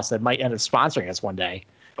bus that might end up sponsoring us one day.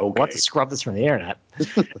 Okay. We'll have to scrub this from the internet.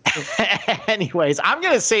 Anyways, I'm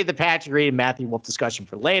going to save the Patrick Reed and Matthew Wolff discussion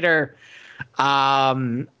for later. So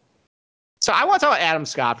I want to talk about Adam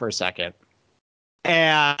Scott for a second.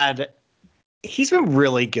 And he's been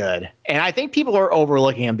really good. And I think people are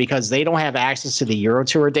overlooking him because they don't have access to the Euro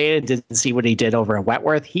Tour data, didn't see what he did over in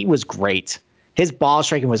Wentworth. He was great. His ball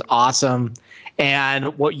striking was awesome.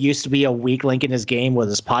 And what used to be a weak link in his game was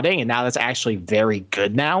his putting, and now that's actually very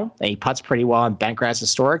good now. And he putts pretty well on bentgrass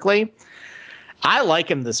historically. I like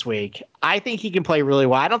him this week. I think he can play really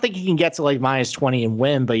well. I don't think he can get to like -20 and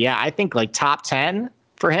win, but yeah, I think like top 10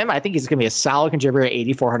 for him. I think he's going to be a solid contributor at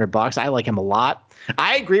 $8,400. I like him a lot.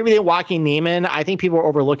 I agree with you, Joaquin Niemann. I think people are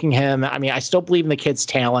overlooking him. I mean, I still believe in the kid's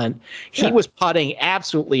talent. He was putting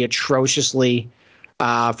absolutely atrociously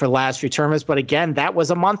for the last few tournaments, but again, that was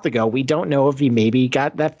a month ago. We don't know if he maybe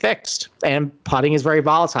got that fixed. And putting is very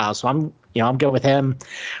volatile, so I'm good with him.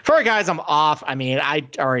 For guys, I'm off. I mean, I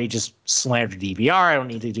already just slandered EVR. I don't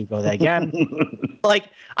need to go that again.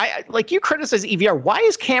 You criticize EVR. Why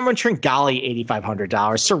is Cameron Tringali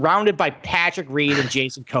 $8,500 surrounded by Patrick Reed and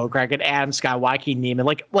Jason Kokrak and Adam Scott, Joaquin Niemann,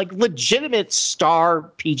 like legitimate star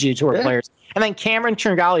PGA Tour players? And then Cameron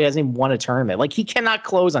Tringali hasn't even won a tournament. Like, he cannot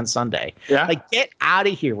close on Sunday. Yeah. Like, get out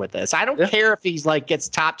of here with this. I don't care if he's like gets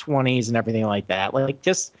top 20s and everything like that. Like,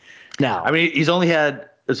 just no. I mean, he's only had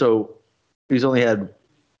 2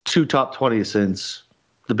 top 20s since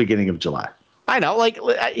the beginning of July. I know, like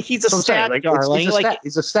he's a stat darling.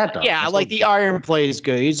 He's a stat darling. Yeah, like the iron play is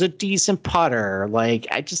good. He's a decent putter. Like,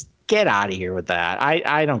 I just get out of here with that.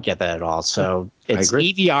 I don't get that at all. So it's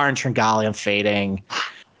EVR and Tringali I'm fading.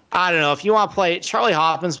 I don't know if you want to play. Charlie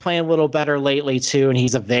Hoffman's playing a little better lately too, and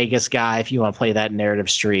he's a Vegas guy. If you want to play that narrative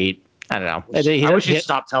street, I don't know. I wish you'd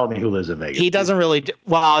stop telling me who lives in Vegas. He doesn't really.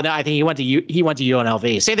 Well, no, I think he went to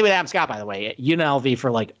UNLV. Same thing with Adam Scott, by the way. UNLV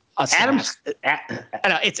for like a semester.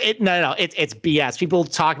 It's BS. People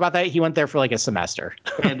talk about that. He went there for like a semester.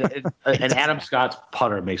 And Adam Scott's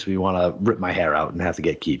putter makes me want to rip my hair out and have to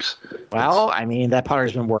get keeps. Well, I mean, that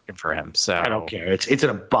putter's been working for him, so I don't care. It's an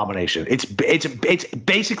abomination. It's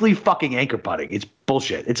basically fucking anchor putting. It's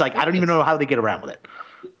bullshit. It's like I don't even know how they get around with it.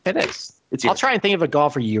 It is. I'll try and think of a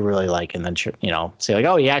golfer you really like, and then say like,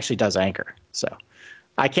 oh, he actually does anchor. So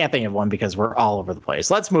I can't think of one because we're all over the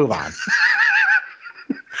place. Let's move on.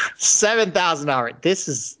 $7,000. This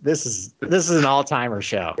is an all-timer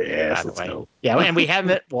show. Yeah, by the way. Yeah, and we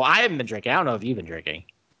haven't. Well, I haven't been drinking. I don't know if you've been drinking.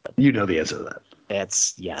 You know the answer to that.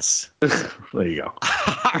 It's yes. There you go.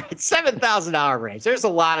 All right, $7,000 range. There's a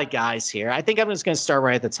lot of guys here. I think I'm just going to start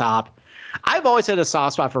right at the top. I've always had a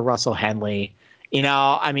soft spot for Russell Henley.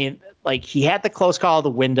 I mean, like he had the close call of the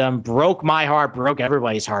Wyndham, broke my heart, broke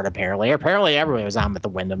everybody's heart. Apparently everybody was on with the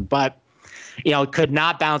Wyndham, but could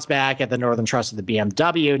not bounce back at the Northern Trust of the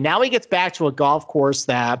BMW. Now he gets back to a golf course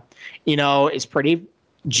that, is pretty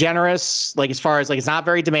generous. Like as far as like it's not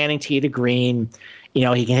very demanding tee to green. He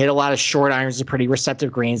can hit a lot of short irons and pretty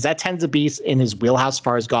receptive greens. That tends to be in his wheelhouse as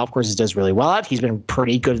far as golf courses does really well at. He's been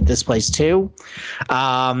pretty good at this place too.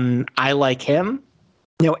 I like him.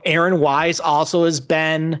 Aaron Wise also has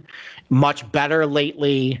been much better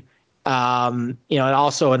lately. And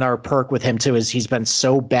also another perk with him too is he's been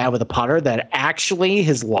so bad with a putter that actually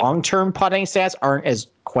his long-term putting stats aren't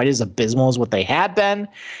quite as abysmal as what they had been.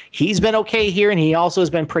 He's been okay here, and he also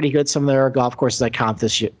has been pretty good some of their golf courses at Comp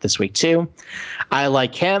this week too. I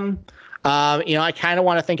like him. I kind of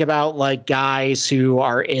want to think about like guys who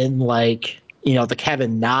are in like the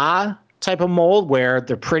Kevin Na type of mold where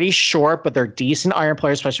they're pretty short, but they're decent iron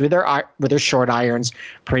players, especially with their short irons,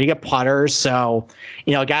 pretty good putters. So,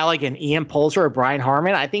 a guy like an Ian Poulter or Brian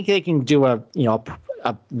Harman, I think they can do a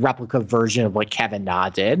replica version of what Kevin Na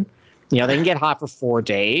did. They can get hot for 4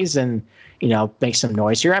 days and, make some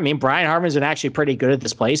noise here. I mean, Brian Harman's been actually pretty good at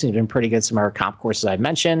this place, and he's been pretty good at some of our comp courses I've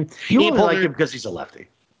mentioned. You only like him because he's a lefty.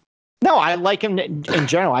 No, I like him in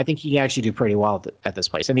general. I think he can actually do pretty well at this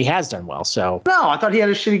place, and he has done well. So no, I thought he had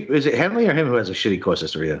a shitty. Is it Henley or him who has a shitty course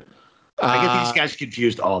history? Yeah. I get these guys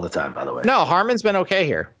confused all the time. By the way, no, Harman's been okay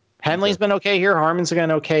here. Henley's been okay here. Harman's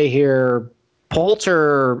been okay here.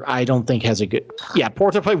 Poulter, I don't think has a good. Yeah,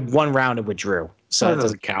 Poulter played one round and withdrew, so that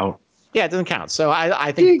doesn't count. Yeah, it doesn't count. So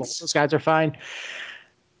I think both those guys are fine.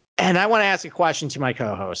 And I want to ask a question to my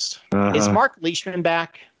co-host: Is Mark Leishman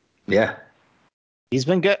back? Yeah. He's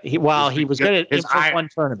been good. He was good at his one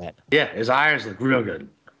tournament. Yeah, his irons look real good.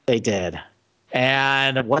 They did.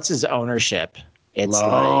 And what's his ownership? It's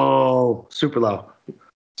low. Super low.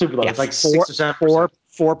 Super low. Yeah, it's like 6 or 7%.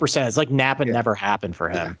 4%. It's like Napa never happened for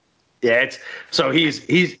him. Yeah,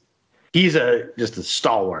 he's just a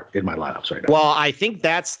stalwart in my lineups right now. Well, I think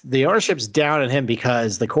that's the ownership's down on him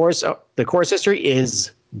because the course history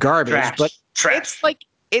is garbage. Trash. But Trash. It's like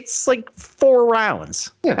it's like 4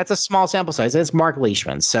 rounds. Yeah. That's a small sample size. It's Mark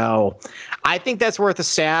Leishman. So I think that's worth a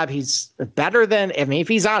stab. He's better than, I mean, if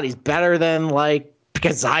he's out, he's better than like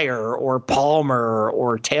Kazire or Palmer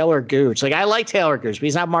or Taylor Gooch. Like, I like Taylor Gooch, but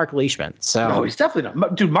he's not Mark Leishman. So No, he's definitely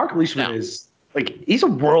not. Dude, Mark Leishman is like, he's a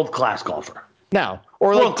world-class golfer. no.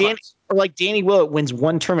 Or like Danny Willett wins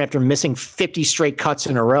one tournament after missing 50 straight cuts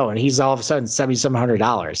in a row, and he's all of a sudden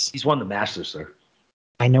 $7,700. He's won the Masters, sir.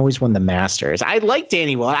 I know he's won the Masters. I like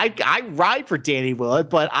Danny Willett. I ride for Danny Willett,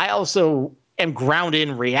 but I also am grounded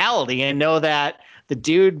in reality and know that the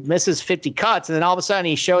dude misses 50 cuts, and then all of a sudden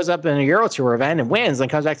he shows up in a Euro Tour event and wins, and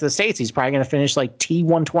comes back to the States. He's probably going to finish like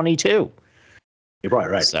T122. You're probably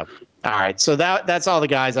right. So, all right. So that's all the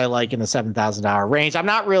guys I like in the $7,000 range. I'm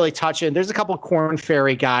not really touching. There's a couple of Corn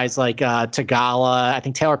Ferry guys like Tagala. I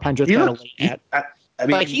think Taylor Pendrith kind of late. I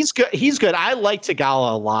mean, Like, he's good. He's good. I like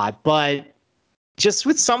Tagala a lot, but just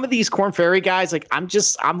with some of these Corn Ferry guys, like I'm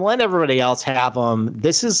letting everybody else have them.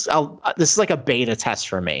 This is like a beta test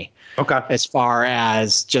for me. okay. As far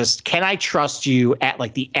as just, can I trust you at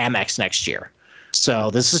like the Amex next year?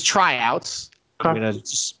 So this is tryouts. I'm going to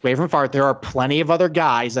just wait from far. There are plenty of other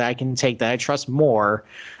guys that I can take that I trust more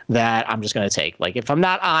that I'm just going to take. Like, if I'm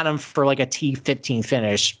not on them for like a T15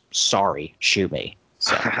 finish, sorry, shoot me.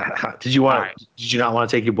 So Did you not want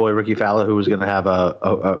to take your boy Ricky Fowler, who was going to have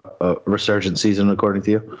a resurgent season, according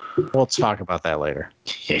to you? we'll talk about that later.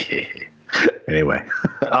 Anyway,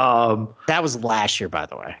 That was last year, by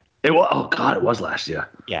the way. it was. Oh God, it was last year.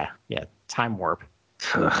 Yeah. Time warp.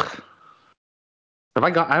 Have I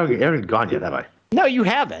gone? I haven't gone yet, have I? No, you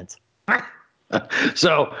haven't.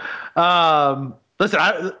 So, listen,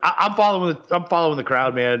 I'm following the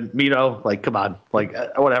crowd, man. Mito, like, come on, like,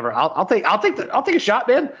 whatever. I'll take a shot,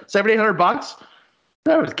 man. $7,800.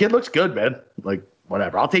 No, the kid looks good, man. Like,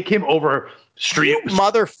 whatever. I'll take him over Street. You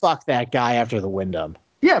motherfuck that guy after the Wyndham.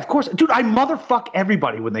 Yeah, of course, dude. I motherfuck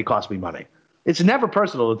everybody when they cost me money. It's never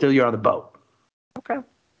personal until you're on the boat. Okay.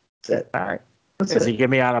 That's it. All right. That's Is it. he get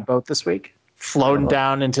me on a boat this week? Floating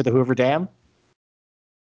down into the Hoover Dam?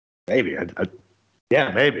 Maybe.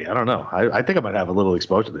 Yeah, maybe. I don't know. I think I might have a little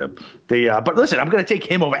exposure to him. But listen, I'm going to take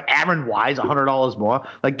him over Aaron Wise, $100 more.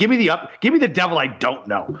 Like, give me the devil I don't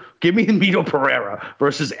know. Give me Mito Pereira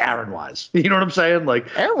versus Aaron Wise. You know what I'm saying? Like,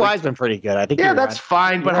 Aaron Wise has been pretty good. I think. yeah, you're that's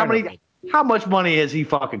right. fine. But You're how much money has he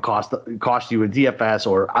fucking cost you in DFS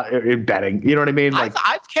or in betting? You know what I mean? Like,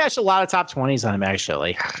 I've cashed a lot of top 20s on him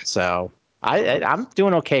actually, so I'm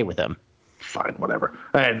doing okay with him. fine, whatever.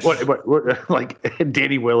 And what like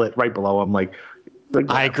Danny Willett right below him, like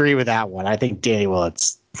I agree with that one. I think Danny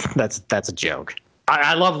Willett's that's a joke.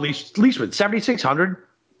 I love Leishman. 7,600.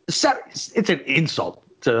 It's an insult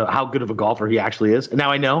to how good of a golfer he actually is. And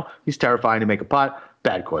now I know he's terrifying to make a putt.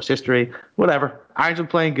 Bad course history. Whatever. Irons are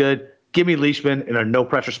playing good. Give me Leishman in a no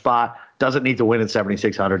pressure spot. Doesn't need to win at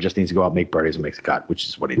 7,600. Just needs to go out, make birdies, and make the cut, which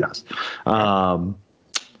is what he does. I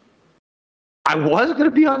was going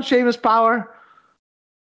to be on Seamus Power,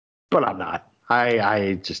 but I'm not.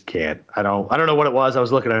 I just can't. I don't know what it was. I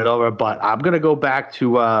was looking at it over, but I'm going to go back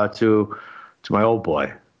to my old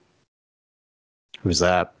boy. Who's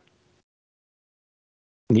that?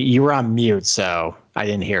 You were on mute, so I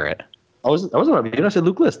didn't hear it. I wasn't on mute. I said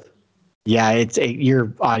Luke List. Yeah,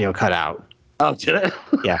 your audio cut out. Oh, did it?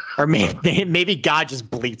 Yeah, or maybe God just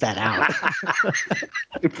bleeped that out.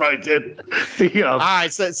 He probably did. All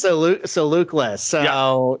right, so Luke List.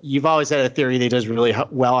 So you've always had a theory that he does really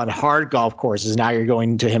well on hard golf courses. Now you're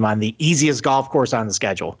going to him on the easiest golf course on the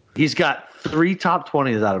schedule. He's got 3 top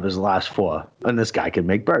 20s out of his last 4, and this guy can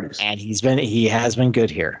make birdies. And he has been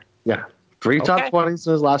good here. Yeah. 3 top 20s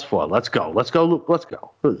in his last 4. Let's go, Luke. Let's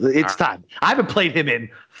go. It's time. I haven't played him in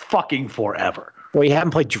fucking forever. Well, you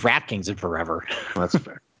haven't played DraftKings in forever. That's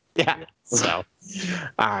fair. Yeah. So,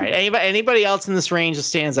 all right. Anybody else in this range that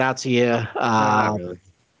stands out to you? Not really.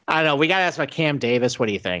 I don't know. We got to ask about Cam Davis. What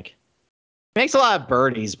do you think? He makes a lot of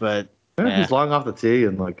birdies, but He's long off the tee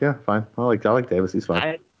and fine. I like Davis. He's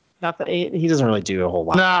fine. not that he doesn't really do a whole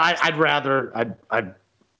lot. No, I'd rather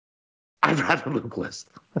Luke List.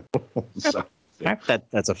 So, yeah.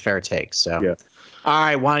 That's a fair take. So, yeah. All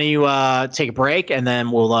right. Why don't you take a break and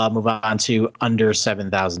then we'll move on to under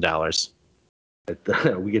 $7,000.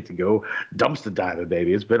 We get to go dumpster diving,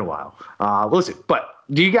 baby. It's been a while. Listen, but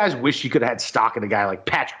do you guys wish you could have had stock in a guy like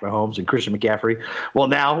Patrick Mahomes and Christian McCaffrey? Well,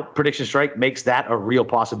 now Prediction Strike makes that a real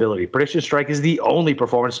possibility. Prediction Strike is the only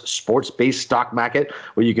performance sports-based stock market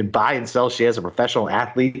where you can buy and sell shares of professional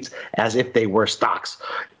athletes as if they were stocks.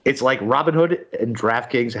 It's like Robinhood and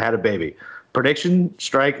DraftKings had a baby. Prediction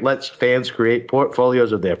Strike lets fans create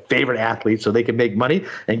portfolios of their favorite athletes so they can make money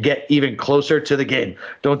and get even closer to the game.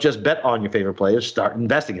 Don't just bet on your favorite players, start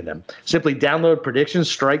investing in them. Simply download Prediction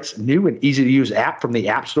Strike's new and easy-to-use app from the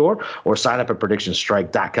App Store or sign up at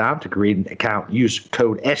PredictionStrike.com to create an account. Use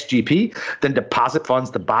code SGP, then deposit funds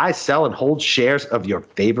to buy, sell, and hold shares of your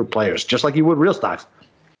favorite players, just like you would real stocks.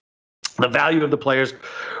 The value of the players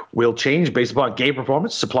will change based upon game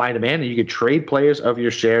performance, supply and demand, and you can trade players of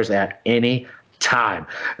your shares at any time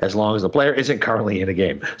as long as the player isn't currently in a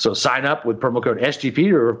game. So sign up with promo code SGP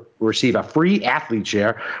to receive a free athlete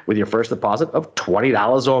share with your first deposit of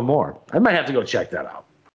 $20 or more. I might have to go check that out.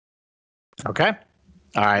 Okay.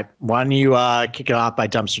 All right. Why don't you kick it off by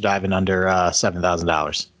dumpster diving under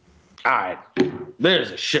 $7,000? All right.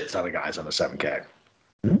 There's a shit ton of guys on the 7K.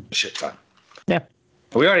 Shit ton. Yeah.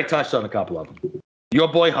 We already touched on a couple of them.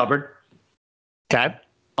 Your boy Hubbard. Okay.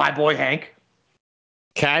 My boy Hank.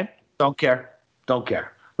 Okay. Don't care. Don't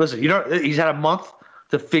care. Listen, he's had a month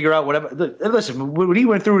to figure out whatever. Listen, when he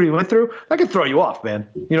went through what he went through, I can throw you off, man.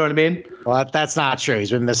 You know what I mean? Well, that's not true.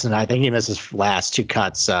 He's been missing, I think he missed his last two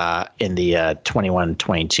cuts in the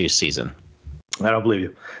 21-22 season. I don't believe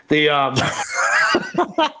you. The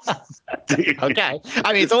Okay.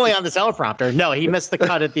 I mean, it's only on the teleprompter. No, he missed the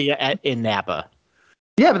cut in Napa.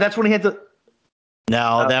 Yeah, but that's when he had to.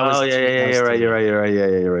 No, that was. Oh, yeah, you're right. Yeah,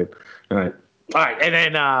 you're right. All right. And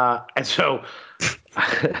then, and so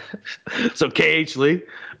KH Lee.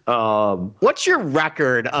 What's your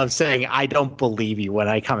record of saying I don't believe you when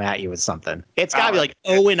I come at you with something? It's got to be like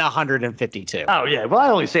 0-152. Oh, yeah. Well, I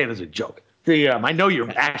only say it as a joke. I know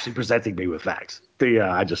you're actually presenting me with facts.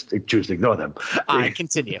 I just choose to ignore them.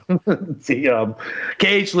 Continue.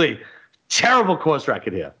 KH Lee, terrible course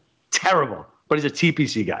record here. Terrible. But he's a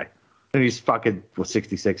TPC guy. And he's fucking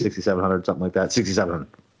 66, 6,700, something like that. 6,700.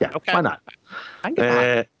 Yeah, okay. Why not?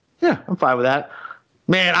 Yeah, I'm fine with that.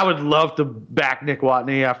 Man, I would love to back Nick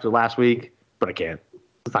Watney after last week, but I can't.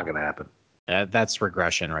 It's not going to happen. That's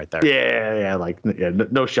regression right there. Yeah,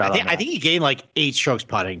 no shot. I think he gained like 8 strokes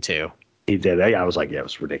putting too. He did. I was like, yeah, it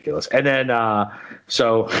was ridiculous. And then,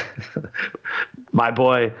 so my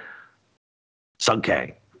boy, Sung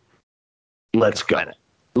Kang. Let's go.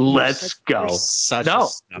 Let's go. Such a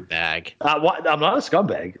scumbag. I'm not a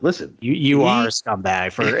scumbag. Listen, you are a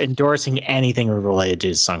scumbag for endorsing anything related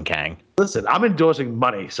to Sung Kang. Listen, I'm endorsing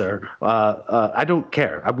money, sir. I don't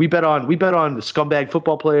care. We bet on scumbag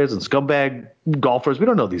football players and scumbag golfers. We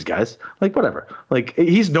don't know these guys. Like whatever. Like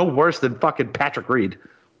he's no worse than fucking Patrick Reed.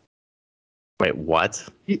 Wait, what?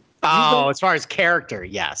 As far as character,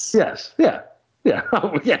 yes. Yes. Yeah. Yeah.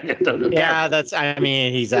 Yeah. That's. I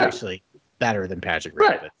mean, he's actually better than Patrick Reed.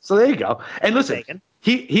 Right. So there you go. And listen,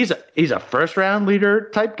 he's a first round leader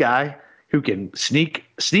type guy who can sneak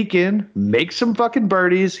in, make some fucking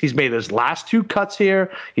birdies. He's made his last 2 cuts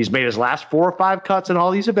here. He's made his last 4 or 5 cuts in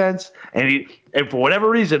all these events. And for whatever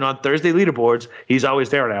reason on Thursday leaderboards, he's always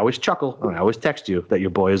there. And I always chuckle and I always text you that your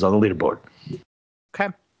boy is on the leaderboard.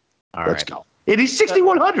 Okay. Let's go. And he's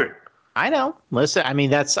 6,100. I know. Listen, I mean,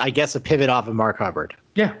 that's, I guess, a pivot off of Mark Hubbard.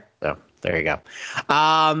 Yeah. So there you go.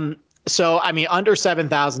 So, I mean, under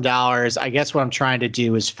 $7,000, I guess what I'm trying to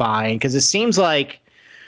do is fine because it seems like,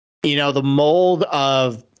 the mold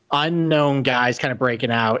of unknown guys kind of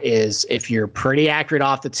breaking out is if you're pretty accurate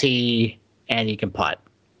off the tee and you can putt.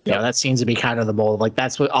 That seems to be kind of the mold. Like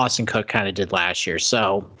that's what Austin Cook kind of did last year.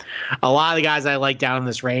 So a lot of the guys I like down in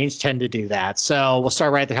this range tend to do that. So we'll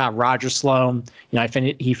start right at the top. Roger Sloan,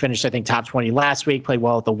 he finished, I think, top 20 last week, played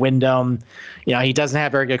well at the Wyndham. He doesn't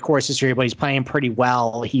have very good course history, but he's playing pretty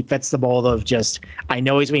well. He fits the mold of just, I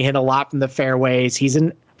know he's been hitting a lot from the fairways.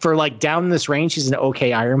 For like down in this range, he's an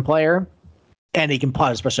okay iron player and he can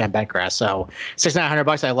putt, especially on bent grass. So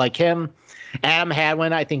 $6,900, I like him. Adam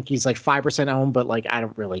Hadwin, I think he's like 5% owned, but like I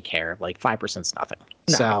don't really care. Like 5%'s nothing.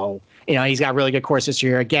 No. So, he's got really good course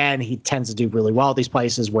history. Again, he tends to do really well at these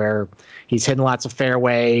places where he's hitting lots of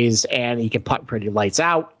fairways and he can putt pretty lights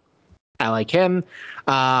out. I like him.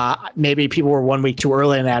 Maybe people were 1 week too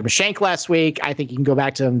early on Adam Schenk last week. I think you can go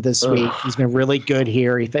back to him this week. He's been really good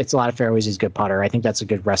here. He hits a lot of fairways. He's a good putter. I think that's a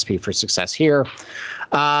good recipe for success here.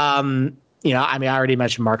 I already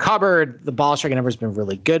mentioned Mark Hubbard. The ball striking number has been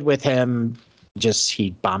really good with him. Just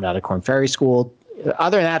he bombed out of Korn Ferry School.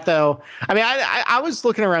 Other than that, though, I was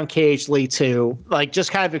looking around KH Lee too, like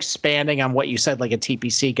just kind of expanding on what you said, like a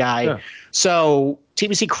TPC guy. Yeah. So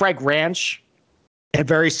TPC Craig Ranch had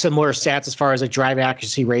very similar stats as far as like drive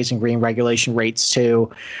accuracy, raising green regulation rates too.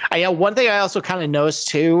 One thing I also kind of noticed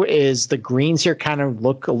too is the greens here kind of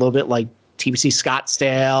look a little bit like TPC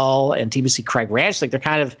Scottsdale and TPC Craig Ranch. Like they're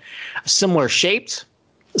kind of similar shaped.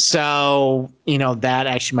 So, that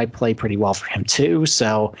actually might play pretty well for him too.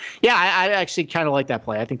 So, yeah, I actually kind of like that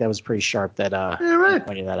play. I think that was pretty sharp that you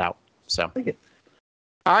pointed that out. So,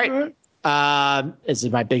 all right. Is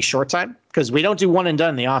it my big short time? Because we don't do one and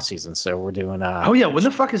done in the off season, so we're doing. Oh yeah, when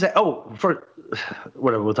the fuck is that? Oh, for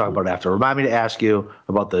whatever, we'll talk about it after. Remind me to ask you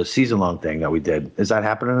about the season long thing that we did. Is that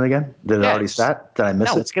happening again? Did it already start? Did I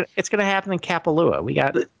miss it? No, it's gonna happen in Kapalua. We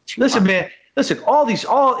got. Listen, man. Listen,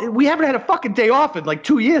 we haven't had a fucking day off in like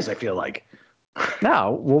 2 years. I feel like.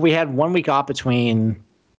 No, well, we had 1 week off between,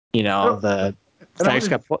 the FedEx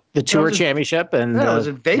Cup, the Tour Championship, and it was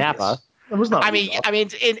in Vegas. Napa. It was not. I mean,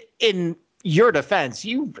 in your defense,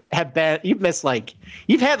 you've had like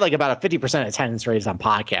about a 50% attendance rate on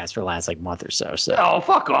podcasts for the last month or so. So. Oh,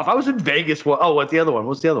 fuck off! I was in Vegas. What's the other one?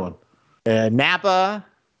 What's the other one? Napa,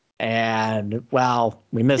 and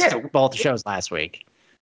we missed both the shows last week.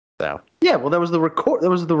 So. Yeah, well, that was the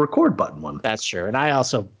record button one. That's true, and I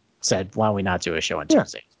also said, why don't we not do a show on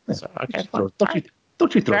Tuesday? Yeah. So okay,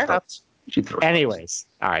 don't you throw thoughts. Anyways,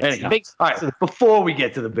 all right. All right. Before we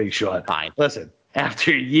get to the big shot, fine. Listen,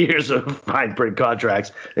 after years of fine print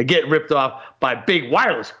contracts and getting ripped off by big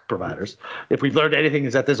wireless providers, if we've learned anything,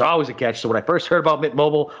 is that there's always a catch. So when I first heard about Mint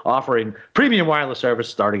Mobile offering premium wireless service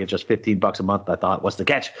starting at just $15 a month, I thought, what's the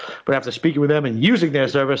catch? But after speaking with them and using their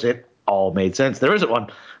service, it all made sense. There isn't one.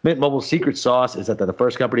 Mint Mobile's secret sauce is that they're the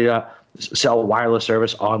first company to sell wireless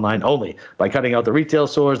service online only. By cutting out the retail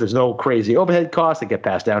stores, there's no crazy overhead costs that get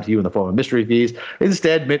passed down to you in the form of mystery fees.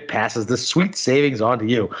 Instead, Mint passes the sweet savings on to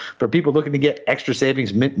you. For people looking to get extra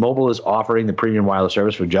savings, Mint Mobile is offering the premium wireless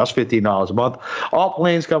service for just $15 a month. All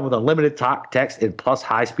plans come with unlimited talk, text, and plus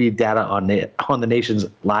high-speed data on the nation's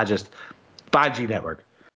largest 5G network.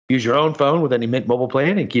 Use your own phone with any Mint Mobile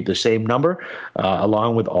plan and keep the same number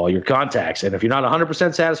along with all your contacts. And if you're not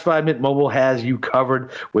 100% satisfied, Mint Mobile has you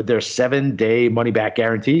covered with their 7-day money-back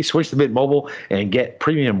guarantee. Switch to Mint Mobile and get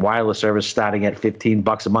premium wireless service starting at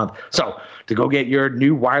 $15 a month. So to go get your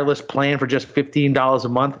new wireless plan for just $15 a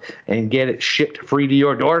month and get it shipped free to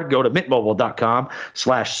your door, go to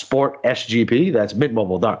mintmobile.com/sportsgp. That's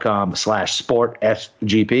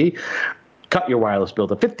mintmobile.com/sportsgp. Cut your wireless bill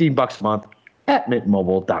to $15 a month at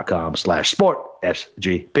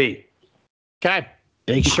mintmobile.com/sportsgp. Okay.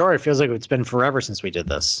 Big short. It feels like it's been forever since we did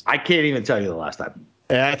this. I can't even tell you the last time.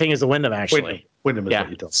 I think it's the Wyndham, actually. Wyndham is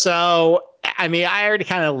what you told. So, I mean, I already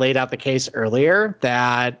kind of laid out the case earlier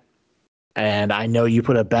and I know you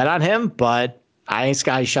put a bet on him, but I think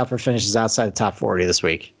Scottie Scheffler finishes outside the top 40 this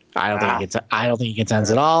week. I don't think he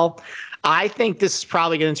contends at all. I think this is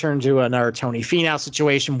probably going to turn into another Tony Finau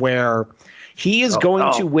situation where he is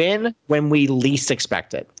going to win when we least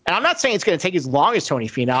expect it. And I'm not saying it's going to take as long as Tony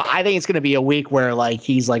Finau. I think it's going to be a week where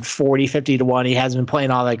he's 40, 50 to 1. He hasn't been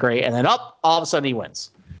playing all that great. And then all of a sudden he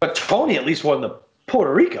wins. But Tony at least won the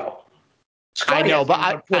Puerto Rico. I know, but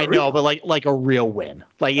like a real win.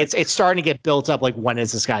 It's starting to get built up. When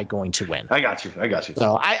is this guy going to win? I got you.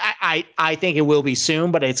 So I think it will be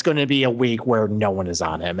soon, but it's going to be a week where no one is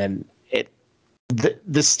on him. And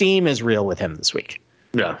the steam is real with him this week.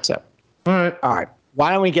 Yeah. So. All right.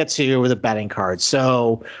 Why don't we get to the betting cards?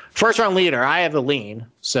 So, first round leader, I have the lean.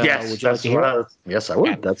 So, yes, would you like to hear? Yes, I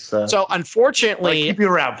would. Okay. That's so. Unfortunately, keep you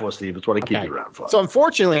around for, Steve. It's what I keep you around for. So,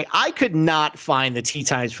 unfortunately, I could not find the tee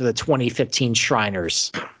times for the 2015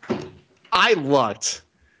 Shriners. I looked.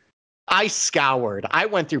 I scoured. I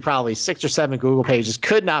went through probably 6 or 7 Google pages.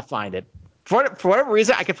 Could not find it. For whatever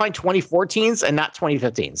reason, I could find 2014s and not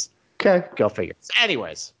 2015s. Okay, go figure.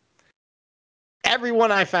 Anyways,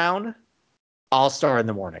 everyone I found. All-star in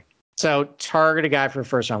the morning. So target a guy for a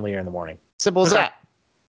first-round leader in the morning. Simple as that.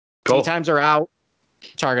 Cool. Tee times are out.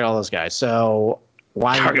 Target all those guys. So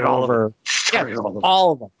why target all over?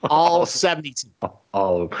 All of them. All 72.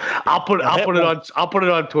 All of them. I'll put it on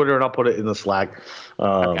Twitter and I'll put it in the Slack.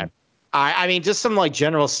 Okay. I mean, just some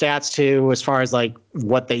general stats too, as far as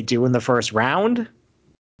what they do in the first round.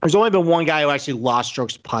 There's only been one guy who actually lost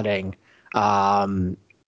strokes putting.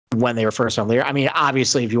 When they were first round leader. I mean,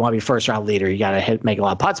 obviously, if you want to be first round leader, you got to make a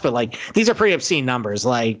lot of putts, but these are pretty obscene numbers.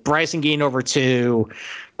 Bryson gained over 2,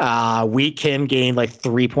 Wee Kim gained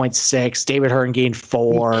 3.6, David Hearn gained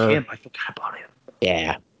 4. Kim, I forgot about him.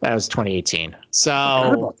 Yeah, that was 2018. So, I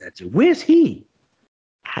forgot about that dude. Where's he?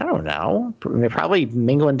 I don't know. They're probably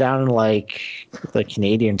mingling down in the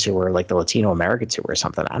Canadian tour, the Latino America tour or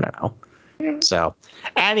something. I don't know. Yeah. So,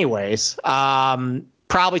 anyways,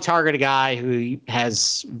 probably target a guy who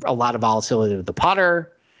has a lot of volatility with the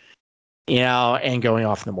putter, and going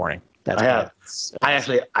off in the morning. I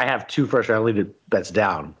have 2 first round leader bets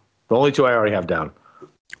down. The only 2 I already have down.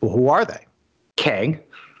 Well, who are they? Kang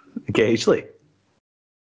and Gage Lee.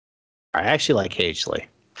 I actually like Gage Lee.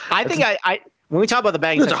 I think I when we talk about the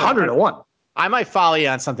betting, It's 100 to 1. I might follow you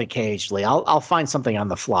on something occasionally. I'll find something on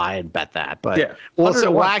the fly and bet that. But Yeah. well,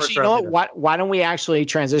 so 100 to 1 actually, you know what? Why don't we actually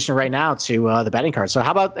transition right now to the betting card? So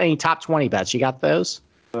how about any top 20 bets? You got those?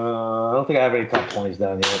 I don't think I have any top 20s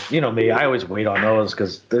down yet. You know me, I always wait on those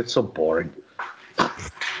because they're so boring. All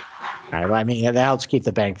right. Well, I mean, that helps keep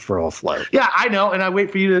the bank full afloat. Yeah, I know, and I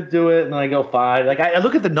wait for you to do it, and then I go 5. Like I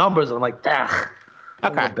look at the numbers, and I'm like,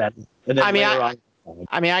 Okay. And then I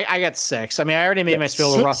mean, I got 6. I mean, I already made my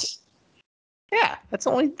spiel with Russell. Yeah, that's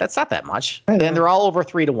not that much. And they're all over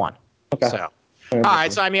 3 to 1. Okay. So, all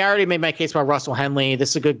right. So I mean, I already made my case about Russell Henley.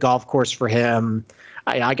 This is a good golf course for him.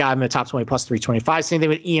 I got him in the top 20 plus 325. Same thing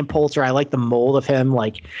with Ian Poulter. I like the mold of him.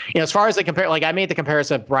 Like, as far as I compare, like I made the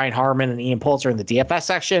comparison of Brian Harman and Ian Poulter in the DFS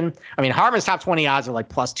section. I mean, Harman's top 20 odds are like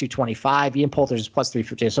plus 225. Ian Poulter's plus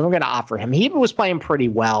 350. So I'm going to offer him. He was playing pretty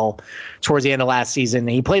well towards the end of last season.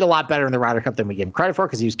 He played a lot better in the Ryder Cup than we gave him credit for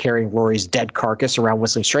because he was carrying Rory's dead carcass around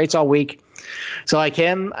Whistling Straits all week. So like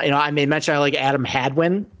him, I may mention I like Adam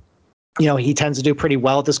Hadwin. He tends to do pretty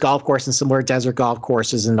well at this golf course and similar desert golf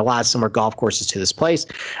courses and a lot of similar golf courses to this place.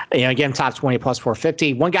 Again, top 20 plus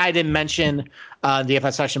 450. One guy I didn't mention the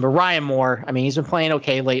DFS section, but Ryan Moore. I mean, he's been playing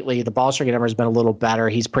okay lately. The ball striking number has been a little better.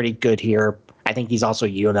 He's pretty good here. I think he's also a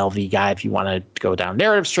UNLV guy. If you want to go down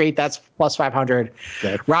narrative street, that's plus 500.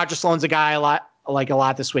 Okay. Roger Sloan's a guy a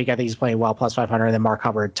lot this week. I think he's playing well, plus 500. And then Mark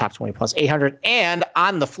Hubbard, top 20 plus 800. And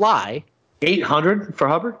on the fly, 800 for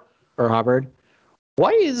Hubbard.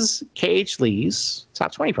 What is KH Lee's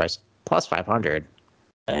top 20 price? Plus 500.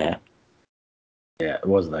 Yeah, it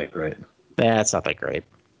wasn't that great. That's not that great.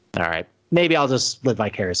 All right. Maybe I'll just live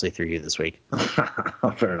vicariously through you this week.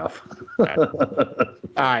 Fair enough. All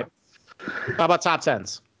right. How about top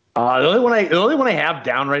 10s? The only one I have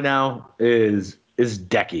down right now is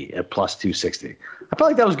Decky at plus 260. I felt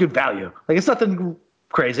like that was good value. Like it's nothing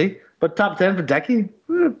crazy, but top 10 for Decky,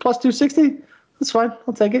 plus 260. That's fine.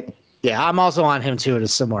 I'll take it. Yeah, I'm also on him too at a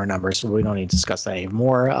similar number, so we don't need to discuss that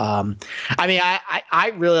anymore. I mean,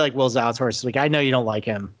 I really like Will Zalatoris. Like, I know you don't like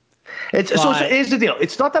him. So here's the deal.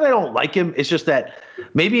 It's not that I don't like him. It's just that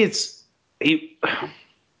maybe it's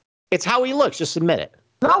how he looks. Just admit it.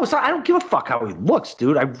 No, it's not. I don't give a fuck how he looks,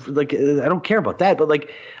 dude. I don't care about that. But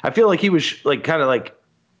like, I feel like he was like kind of like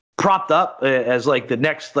propped up as like the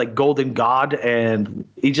next like golden god, and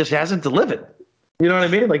he just hasn't delivered. You know what I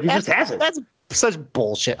mean? Like he just hasn't. That's such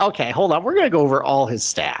bullshit. Okay, hold on. We're gonna go over all his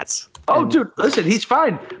stats. Dude, listen, he's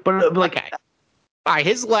fine. But like, okay. All right,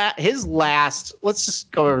 his last. Let's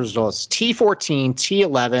just go over his results. T14,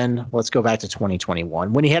 T11. Let's go back to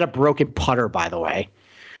 2021 when he had a broken putter. By the way,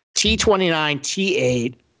 T29,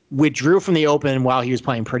 T8. Withdrew from the Open while he was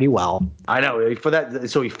playing pretty well. I know for that.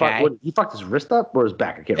 So he fucked his wrist up or his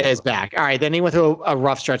back. I can't remember. His back. All right. Then he went through a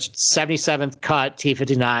rough stretch. 77th cut,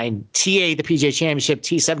 T59, T8 the PGA Championship,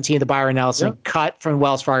 T17 the Byron Nelson, cut from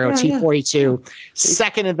Wells Fargo, T42,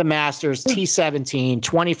 second in the Masters, T17,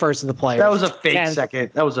 21st in the Players. That was a fake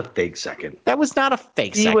second. That was a fake second. That was not a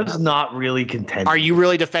fake second. He was not really contending. Are you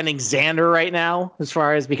really defending Xander right now, as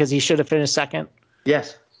far as because he should have finished second?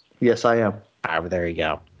 Yes, I am. All right. Well, there you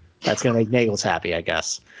go. That's going to make Nagels happy, I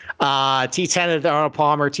guess. T10 at the Arnold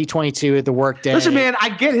Palmer, T22 at the Workday. Listen, man, I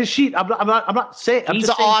get his sheet. I'm not saying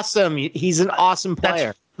he's awesome. He's an awesome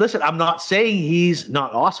player. Listen, I'm not saying he's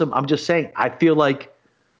not awesome. I'm just saying I feel like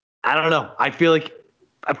I don't know. I feel like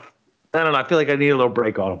I need a little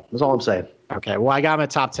break on him. That's all I'm saying. Okay. Well, I got him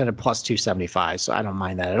at top 10 at plus 275, so I don't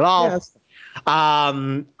mind that at all. Yes.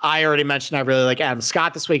 I already mentioned I really like Adam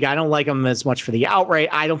Scott this week. I don't like him as much for the outright.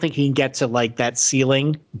 I don't think he can get to like that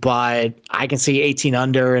ceiling, but I can see 18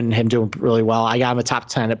 under and him doing really well. I got him a top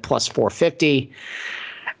 10 at plus 450.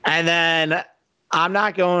 And then I'm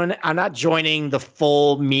not joining the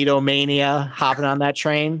full Mito mania hopping on that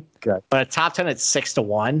train. Okay. But a top 10 at 6 to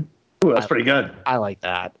 1. Ooh, that's pretty good. I like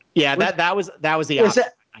that. Yeah, that was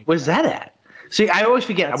the where's that at? See, I always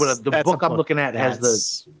forget. The book I'm looking at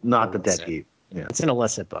has not the dead heat. Yeah. It's an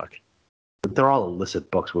illicit book. But they're all illicit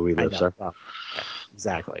books where we live, sir. Yeah,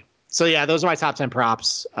 exactly. So yeah, those are my top 10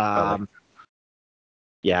 props.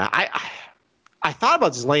 Yeah, I thought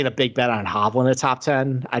about just laying a big bet on Hovland at top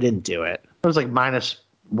 10. I didn't do it. It was like minus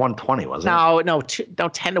 120, wasn't it? No,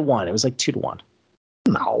 10 to 1. It was like 2 to 1.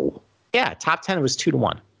 No. Yeah, top 10 it was 2 to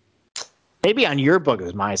 1. Maybe on your book it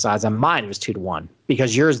was minus odds. On mine it was 2 to 1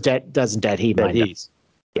 because yours doesn't dead heat. Mine does.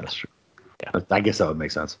 That's true. Yeah, I guess that would make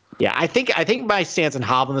sense. Yeah, I think my stance on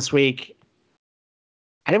Hovland this week.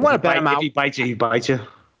 I didn't want to bet him out. If he bites you, he bites you.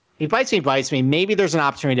 He bites me. Maybe there's an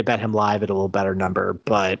opportunity to bet him live at a little better number,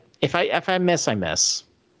 but if I miss, I miss.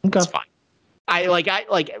 Okay. It's fine. I like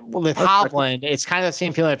with Hovland, it's kind of the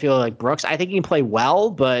same feeling I feel like Brooks. I think he can play well,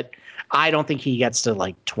 but I don't think he gets to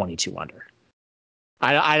like 22 under.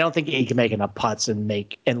 I don't think he can make enough putts and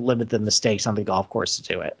limit the mistakes on the golf course to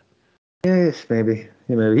do it. Yes, maybe.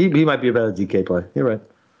 He might be a better DK play. You're right.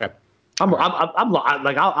 Yep.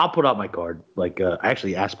 I'll put out my card. Like, I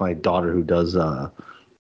actually asked my daughter who does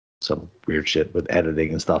some weird shit with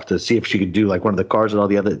editing and stuff to see if she could do like one of the cards that all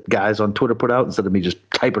the other guys on Twitter put out instead of me just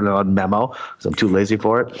typing it on memo because I'm too lazy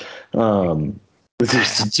for it.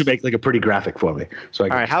 To make like a pretty graphic for me. So all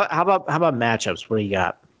right, how about matchups? What do you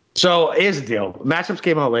got? So here's the deal. Matchups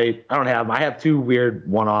came out late. I don't have them. I have two weird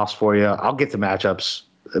one-offs for you. I'll get to matchups.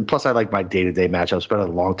 Plus, I like my day-to-day matchups better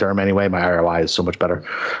than long-term anyway. My ROI is so much better.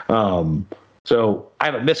 So I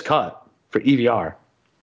have a miscut for EVR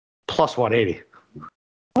plus 180.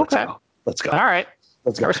 Okay. Let's go. All right.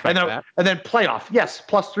 Let's go. And then playoff. Yes,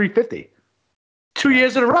 plus 350. 2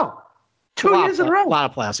 years in a row. 2 years in a row. A lot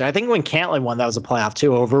of playoffs. I think when Cantley won, that was a playoff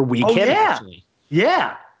too over weekend. Oh, yeah. Actually.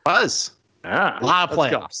 Yeah. It was. Yeah. A lot of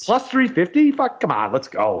playoffs. Plus 350? Fuck, come on. Let's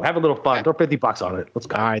go. Have a little fun. Throw $50 on it. Let's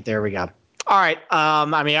go. All right, there we go. All right. I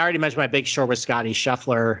already mentioned my big short with Scotty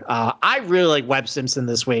Scheffler. I really like Webb Simpson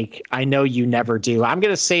this week. I know you never do. I'm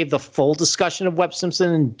going to save the full discussion of Webb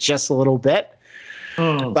Simpson in just a little bit.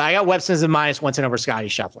 But I got Webb Simpson minus 110 over Scotty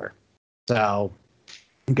Scheffler. So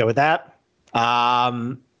go with that.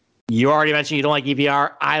 You already mentioned you don't like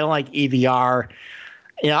EVR. I don't like EVR.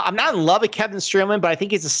 I'm not in love with Kevin Streelman, but I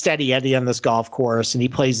think he's a steady Eddie on this golf course, and he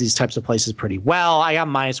plays these types of places pretty well. I got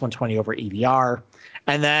minus 120 over EVR.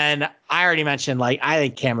 And then I already mentioned, I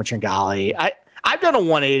think Cameron Tringale. I've done a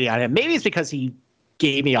 180 on him. Maybe it's because he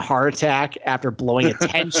gave me a heart attack after blowing a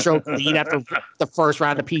 10-stroke lead after the first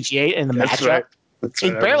round of PGA in the matchup. Right.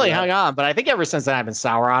 He barely hung on, but I think ever since then I've been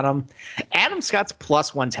sour on him. Adam Scott's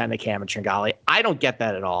plus 110 to Cameron Tringale. I don't get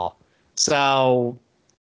that at all. So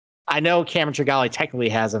I know Cameron Tringale technically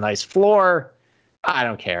has a nice floor. I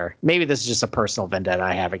don't care. Maybe this is just a personal vendetta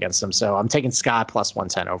I have against him. So I'm taking Scott plus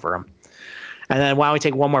 110 over him. And then why don't we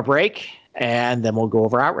take one more break, and then we'll go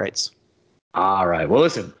over outrights. All right. Well,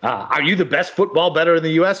 listen, are you the best football bettor in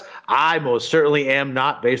the U.S.? I most certainly am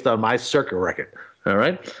not, based on my circuit record. All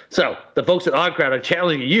right. So the folks at OddsCrowd are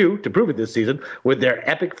challenging you to prove it this season with their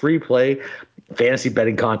epic free play fantasy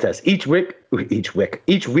betting contest. Each week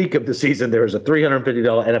of the season, there is a $350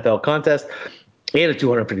 NFL contest and a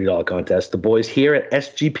 $250 contest. The boys here at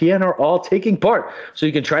SGPN are all taking part, so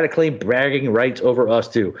you can try to claim bragging rights over us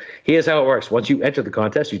too. Here's how it works. Once you enter the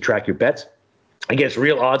contest, you track your bets against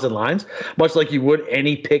real odds and lines, much like you would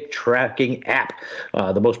any pick tracking app.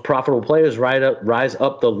 The most profitable players rise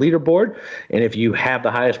up the leaderboard, and if you have the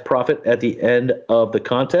highest profit at the end of the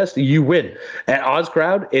contest, you win. At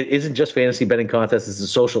OddsCrowd, it isn't just fantasy betting contest. It's a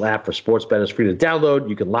social app for sports bettors, free to download.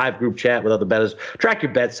 You can live group chat with other bettors, track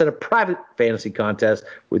your bets, set a private fantasy contest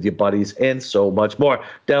with your buddies, and so much more.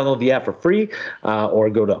 Download the app for free or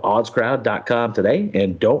go to oddscrowd.com today.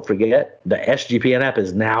 And don't forget, the SGPN app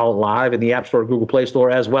is now live in the App Store, Google Play Store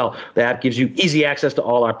as well. The app gives you easy access to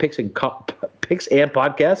all our picks and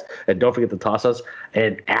podcasts. And don't forget to toss us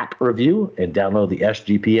an app review and download the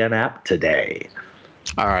SGPN app today.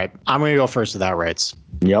 All right. I'm going to go first with outrights.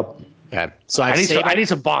 Yep. Okay. So I need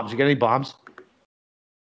some bombs. You got any bombs?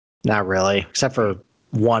 Not really, except for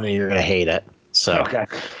one, and you're going to hate it. So, okay.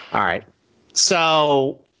 All right.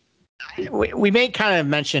 So we made kind of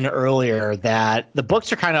mention earlier that the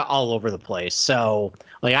books are kind of all over the place. So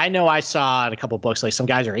I know I saw in a couple of books, some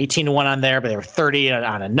guys are 18-1 on there, but they were 30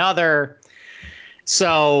 on another.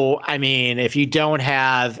 So, I mean, if you're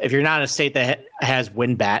not in a state that has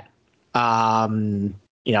WinBet,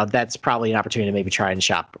 that's probably an opportunity to maybe try and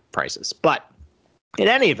shop prices. But in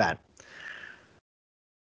any event,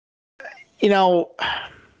 I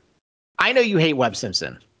know you hate Webb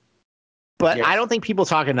Simpson, but yes. I don't think people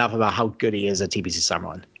talk enough about how good he is at TPC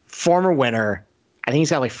Summerlin. Former winner. I think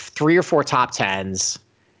he's got 3 or 4 top 10s.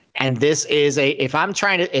 And this is if I'm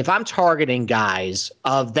targeting guys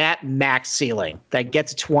of that max ceiling that get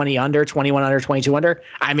to 20 under, 21 under, 22 under,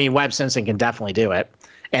 I mean, Webb Simpson can definitely do it.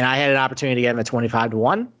 And I had an opportunity to get him at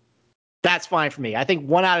 25-1. That's fine for me. I think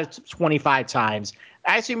 1 out of 25 times,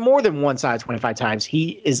 actually more than 1 out of 25 times,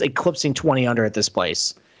 he is eclipsing 20 under at this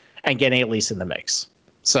place and getting at least in the mix.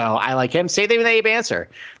 So I like him. Same thing with Abe Answer.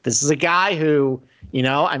 This is a guy who,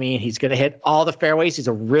 he's going to hit all the fairways. He's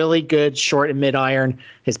a really good short and mid iron.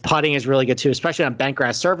 His putting is really good too, especially on bent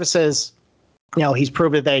grass surfaces. He's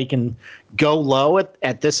proven that he can go low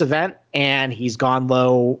at this event, and he's gone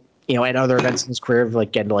low, at other events in his career,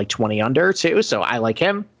 getting to 20 under too. So I like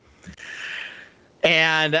him.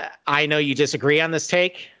 And I know you disagree on this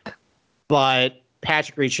take, but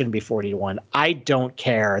Patrick Reed shouldn't be 40-1. I don't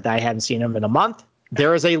care that I haven't seen him in a month.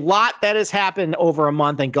 There is a lot that has happened over a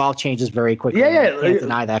month, and golf changes very quickly. Yeah. You can't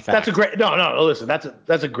deny that fact. That's a great. No. Listen,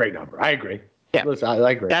 that's a great number. I agree. Yeah. Listen,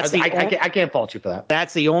 I agree. I can't fault you for that.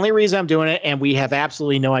 That's the only reason I'm doing it, and we have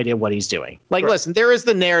absolutely no idea what he's doing. Like, listen, there is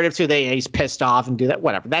the narrative too that he's pissed off and do that.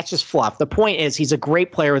 Whatever. That's just fluff. The point is, he's a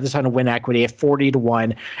great player with a ton of win equity at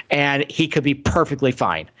 40-1, and he could be perfectly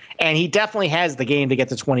fine. And he definitely has the game to get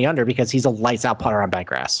to 20 under because he's a lights out putter on bent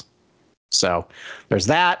grass. So there's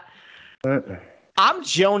that. I'm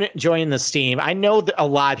joining the steam. I know that a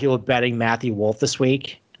lot of people are betting Matthew Wolff this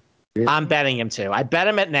week. Yeah. I'm betting him too. I bet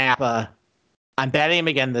him at Napa. I'm betting him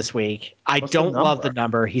again this week. What's don't love the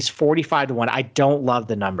number. He's 45-1. I don't love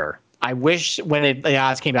the number. I wish when the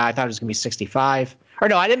odds came out, I thought it was going to be 65. Or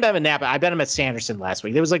no, I didn't bet him at Napa. I bet him at Sanderson last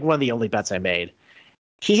week. It was like one of the only bets I made.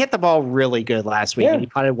 He hit the ball really good last week, and he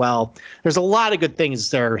putted well. There's a lot of good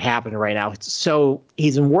things that are happening right now. So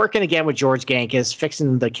he's been working again with George Gankas,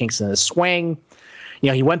 fixing the kinks in his swing. You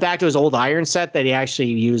know, he went back to his old iron set that he actually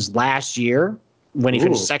used last year when he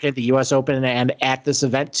finished second at the U.S. Open and at this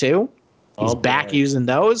event too. He's back using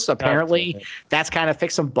those. Apparently, that's kind of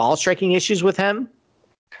fixed some ball striking issues with him.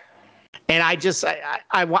 And I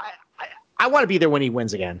want to be there when he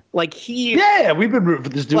wins again. Like we've been rooting for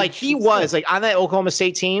this dude. Like he was like on that Oklahoma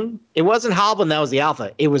State team. It wasn't Hovland that was the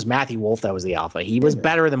alpha. It was Matthew Wolff that was the alpha. He was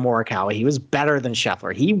better than Morikawa. He was better than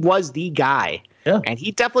Scheffler. He was the guy. Yeah. And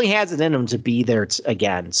he definitely has it in him to be there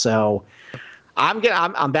again. So I'm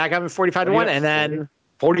back up at 45-1, and then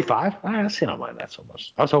 45. I see. I don't mind that so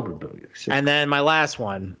much. I was hoping to be. And then my last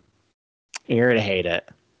one. You're gonna hate it.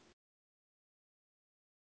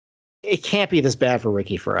 It can't be this bad for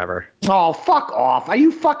Ricky forever. Oh, fuck off! Are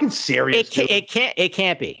you fucking serious? It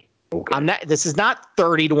can't be. Okay. This is not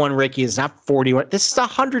 30-1 Ricky. It's not 41. This is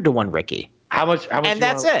 100-1 Ricky. How much? And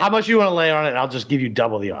that's it. How much you want to lay on it? And I'll just give you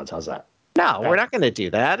double the odds. How's that? No, we're not going to do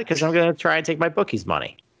that because I'm going to try and take my bookie's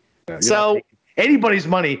money. Yeah, so anybody's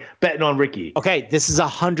money betting on Ricky. Okay, this is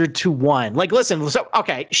 100-1. Like, listen. So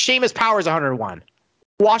okay, Seamus Power is 101.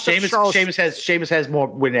 Seamus has more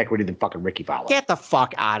win equity than fucking Ricky Fowler. Get the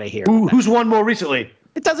fuck out of here. Who's won more recently?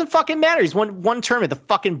 It doesn't fucking matter. He's won one tournament, the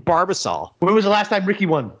fucking Barbasol. When was the last time Ricky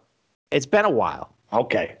won? It's been a while.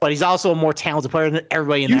 Okay. But he's also a more talented player than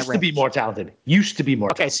everybody in that range. Used to be more talented.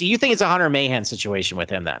 Okay, so you think it's a Hunter Mahan situation with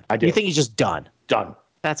him then? I do. You think he's just done? Done.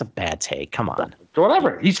 That's a bad take. Come on.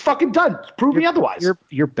 Whatever. He's fucking done. Prove me otherwise.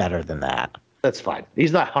 You're better than that. That's fine.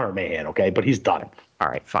 He's not Hunter Mahan, okay? But he's done. All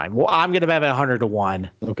right, fine. Well, I'm going to bet 100-1.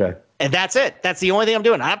 Okay. And that's it. That's the only thing I'm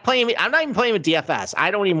doing. I'm not even playing with DFS.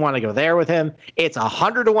 I don't even want to go there with him. It's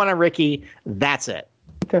 100-1 on Ricky. That's it.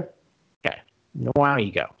 Okay. Why don't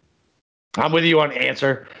you go? I'm with you on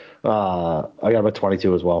answer. I got him at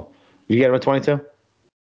 22 as well. You get him at 22?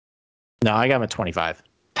 No, I got him at 25.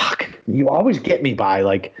 Fuck. You always get me by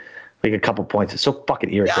like a couple points. It's so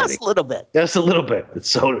fucking irritating. Just a little bit. Just a little bit. It's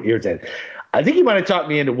so irritating. I think he might have talked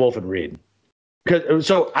me into Wolff and Reed.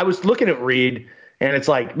 So I was looking at Reed, and it's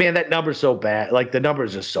like, man, that number's so bad. Like, the number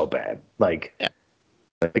is just so bad. Like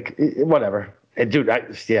whatever. And, dude, I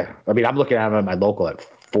mean, I'm looking at him at my local at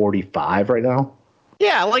 45 right now.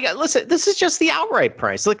 Yeah, like, listen, this is just the outright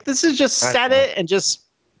price. Like, this is just set it and just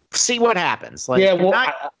see what happens. Like, yeah, well,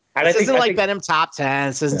 this isn't like bet him top 10.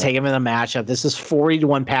 This doesn't take him in the matchup. This is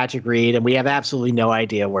 40-1 Patrick Reed, and we have absolutely no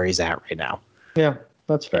idea where he's at right now. Yeah,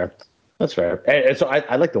 that's fair. That's fair. And so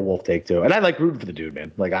I like the Wolff take, too. And I like rooting for the dude,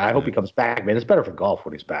 man. Like, I hope he comes back, man. It's better for golf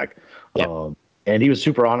when he's back. Yeah. And he was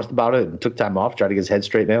super honest about it and took time off, tried to get his head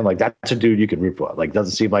straight, man. Like, that's a dude you can root for. Like,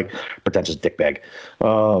 doesn't seem like pretentious dickbag.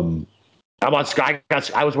 I'm on Sky.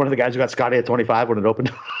 I was one of the guys who got Scotty at 25 when it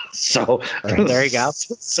opened. So there you go.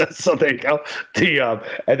 So there you go.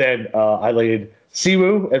 And then I laid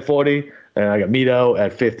Siwoo at 40, and I got Mito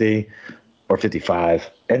at 50 or 55.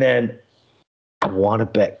 And then I want to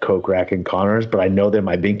bet Kokrak and Connors, but I know they're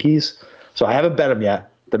my binkies, so I haven't bet them yet.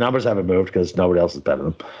 The numbers haven't moved because nobody else is betting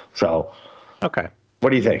them. So, okay. What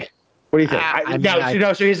do you think? So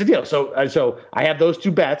here's the deal. So I have those two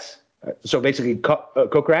bets. So basically,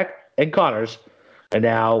 Kokrak and Connors, and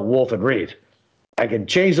now Wolff and Reed. I can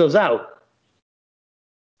change those out.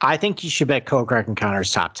 I think you should bet Kokrak and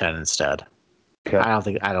Connors top 10 instead. Okay.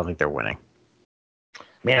 I don't think they're winning.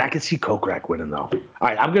 Man, I can see Kokrak winning though. All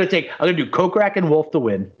right, I'm gonna do Kokrak and Wolff to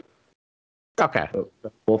win. Okay.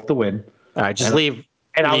 Wolff to win. All right, just leave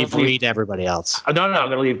Reed to everybody else. No, I'm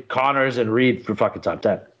gonna leave Connors and Reed for fucking top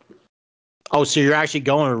 10. Oh, so you're actually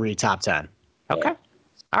going to Reed top 10? Okay. Yeah.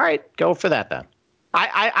 All right, go for that then.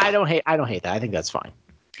 I don't hate that. I think that's fine.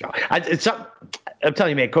 I'm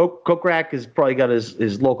telling you, man, Kokrak has probably got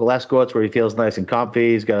his local escorts where he feels nice and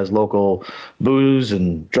comfy. He's got his local booze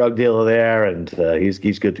and drug dealer there, and he's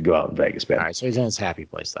good to go out in Vegas, man. All right, so he's in his happy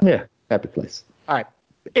place then. Yeah, happy place. All right,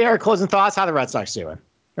 Eric, closing thoughts. How the Red Sox doing?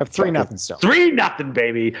 We have 3-0 still. 3-0,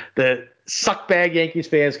 baby. The suckbag Yankees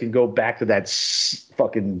fans can go back to that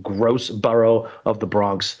fucking gross borough of the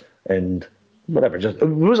Bronx and whatever. Just it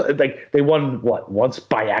was like they won once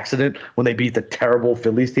by accident when they beat the terrible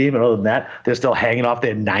Phillies team, and other than that, they're still hanging off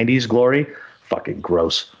their '90s glory. Fucking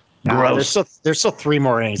gross. Gross. There's still 3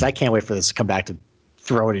 more innings. I can't wait for this to come back to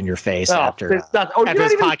throw it in your face after this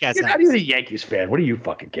podcast. You're not even a Yankees fan. What are you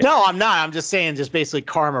fucking kidding? No, I'm not. I'm just saying, just basically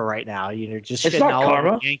karma right now. Just it's shitting not all karma.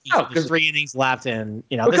 over the Yankees. No, There's 3 innings left, and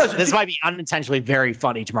because this might be unintentionally very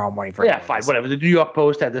funny tomorrow morning for fine, whatever. The New York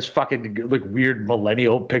Post had this fucking like weird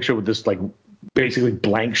millennial picture with this like basically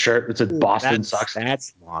blank shirt that said Boston sucks.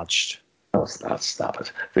 That's launched. Oh, stop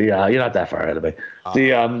it. You're not that far ahead of me.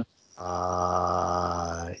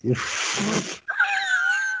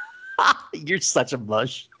 You're such a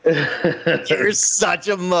mush. You're such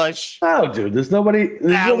a mush. Oh, dude, there's nobody.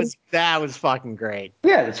 That was fucking great.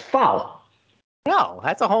 Yeah, it's foul. No,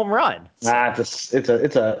 that's a home run. It's a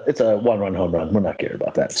 1-run home run. We're not caring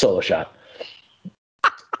about that solo shot.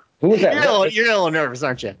 Who was that? You're a little nervous,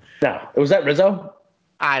 aren't you? No, was that Rizzo?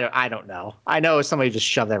 I don't know. I know somebody just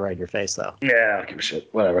shoved that right in your face, though. Yeah, I don't give a shit.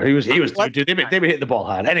 Whatever. He was. Dude, they've been hitting the ball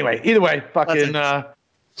hard. Anyway, either way, fucking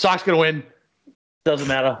Sox gonna win. Doesn't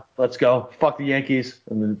matter. Let's go. Fuck the Yankees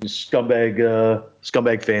and the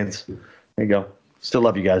scumbag fans. There you go. Still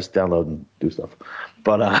love you guys. Download and do stuff.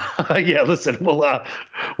 But yeah, listen,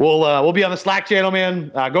 we'll be on the Slack channel,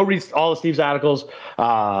 man. Go read all of Steve's articles.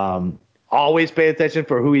 Always pay attention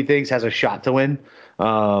for who he thinks has a shot to win.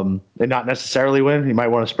 And not necessarily win. You might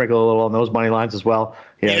want to sprinkle a little on those money lines as well.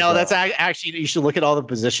 That's actually, you should look at all the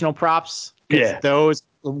positional props. Yeah. Those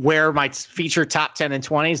where my feature top 10 and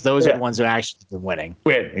 20s, those are the ones who actually been winning.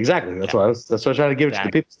 Win. Exactly. That's what I was trying to give it to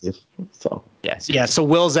the people, Steve. So yes. Yeah. So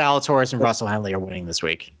Will Zalatoris and Russell Henley are winning this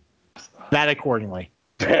week. Bet accordingly.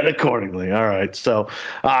 All right. So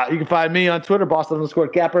you can find me on Twitter,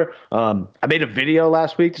 Boston_Capper. I made a video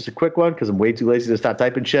last week, just a quick one, because I'm way too lazy to start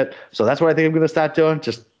typing shit. So that's what I think I'm going to start doing.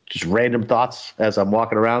 Just random thoughts as I'm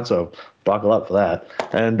walking around. So buckle up for that.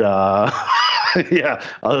 And yeah,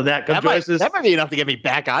 other than that, come join us. That might be enough to get me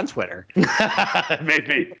back on Twitter.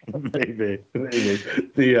 Maybe.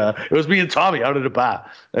 It was me and Tommy out at a bar,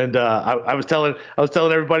 and I was telling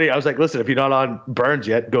everybody, I was like, listen, if you're not on Burns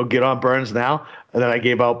yet, go get on Burns now. And then I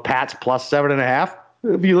gave out Pats plus 7.5.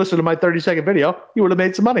 If you listen to my 30-second video, you would have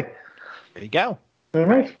made some money. There you go. All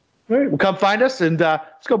right. Well, come find us and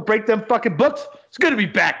let's go break them fucking books. It's good to be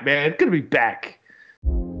back, man. Good to be back.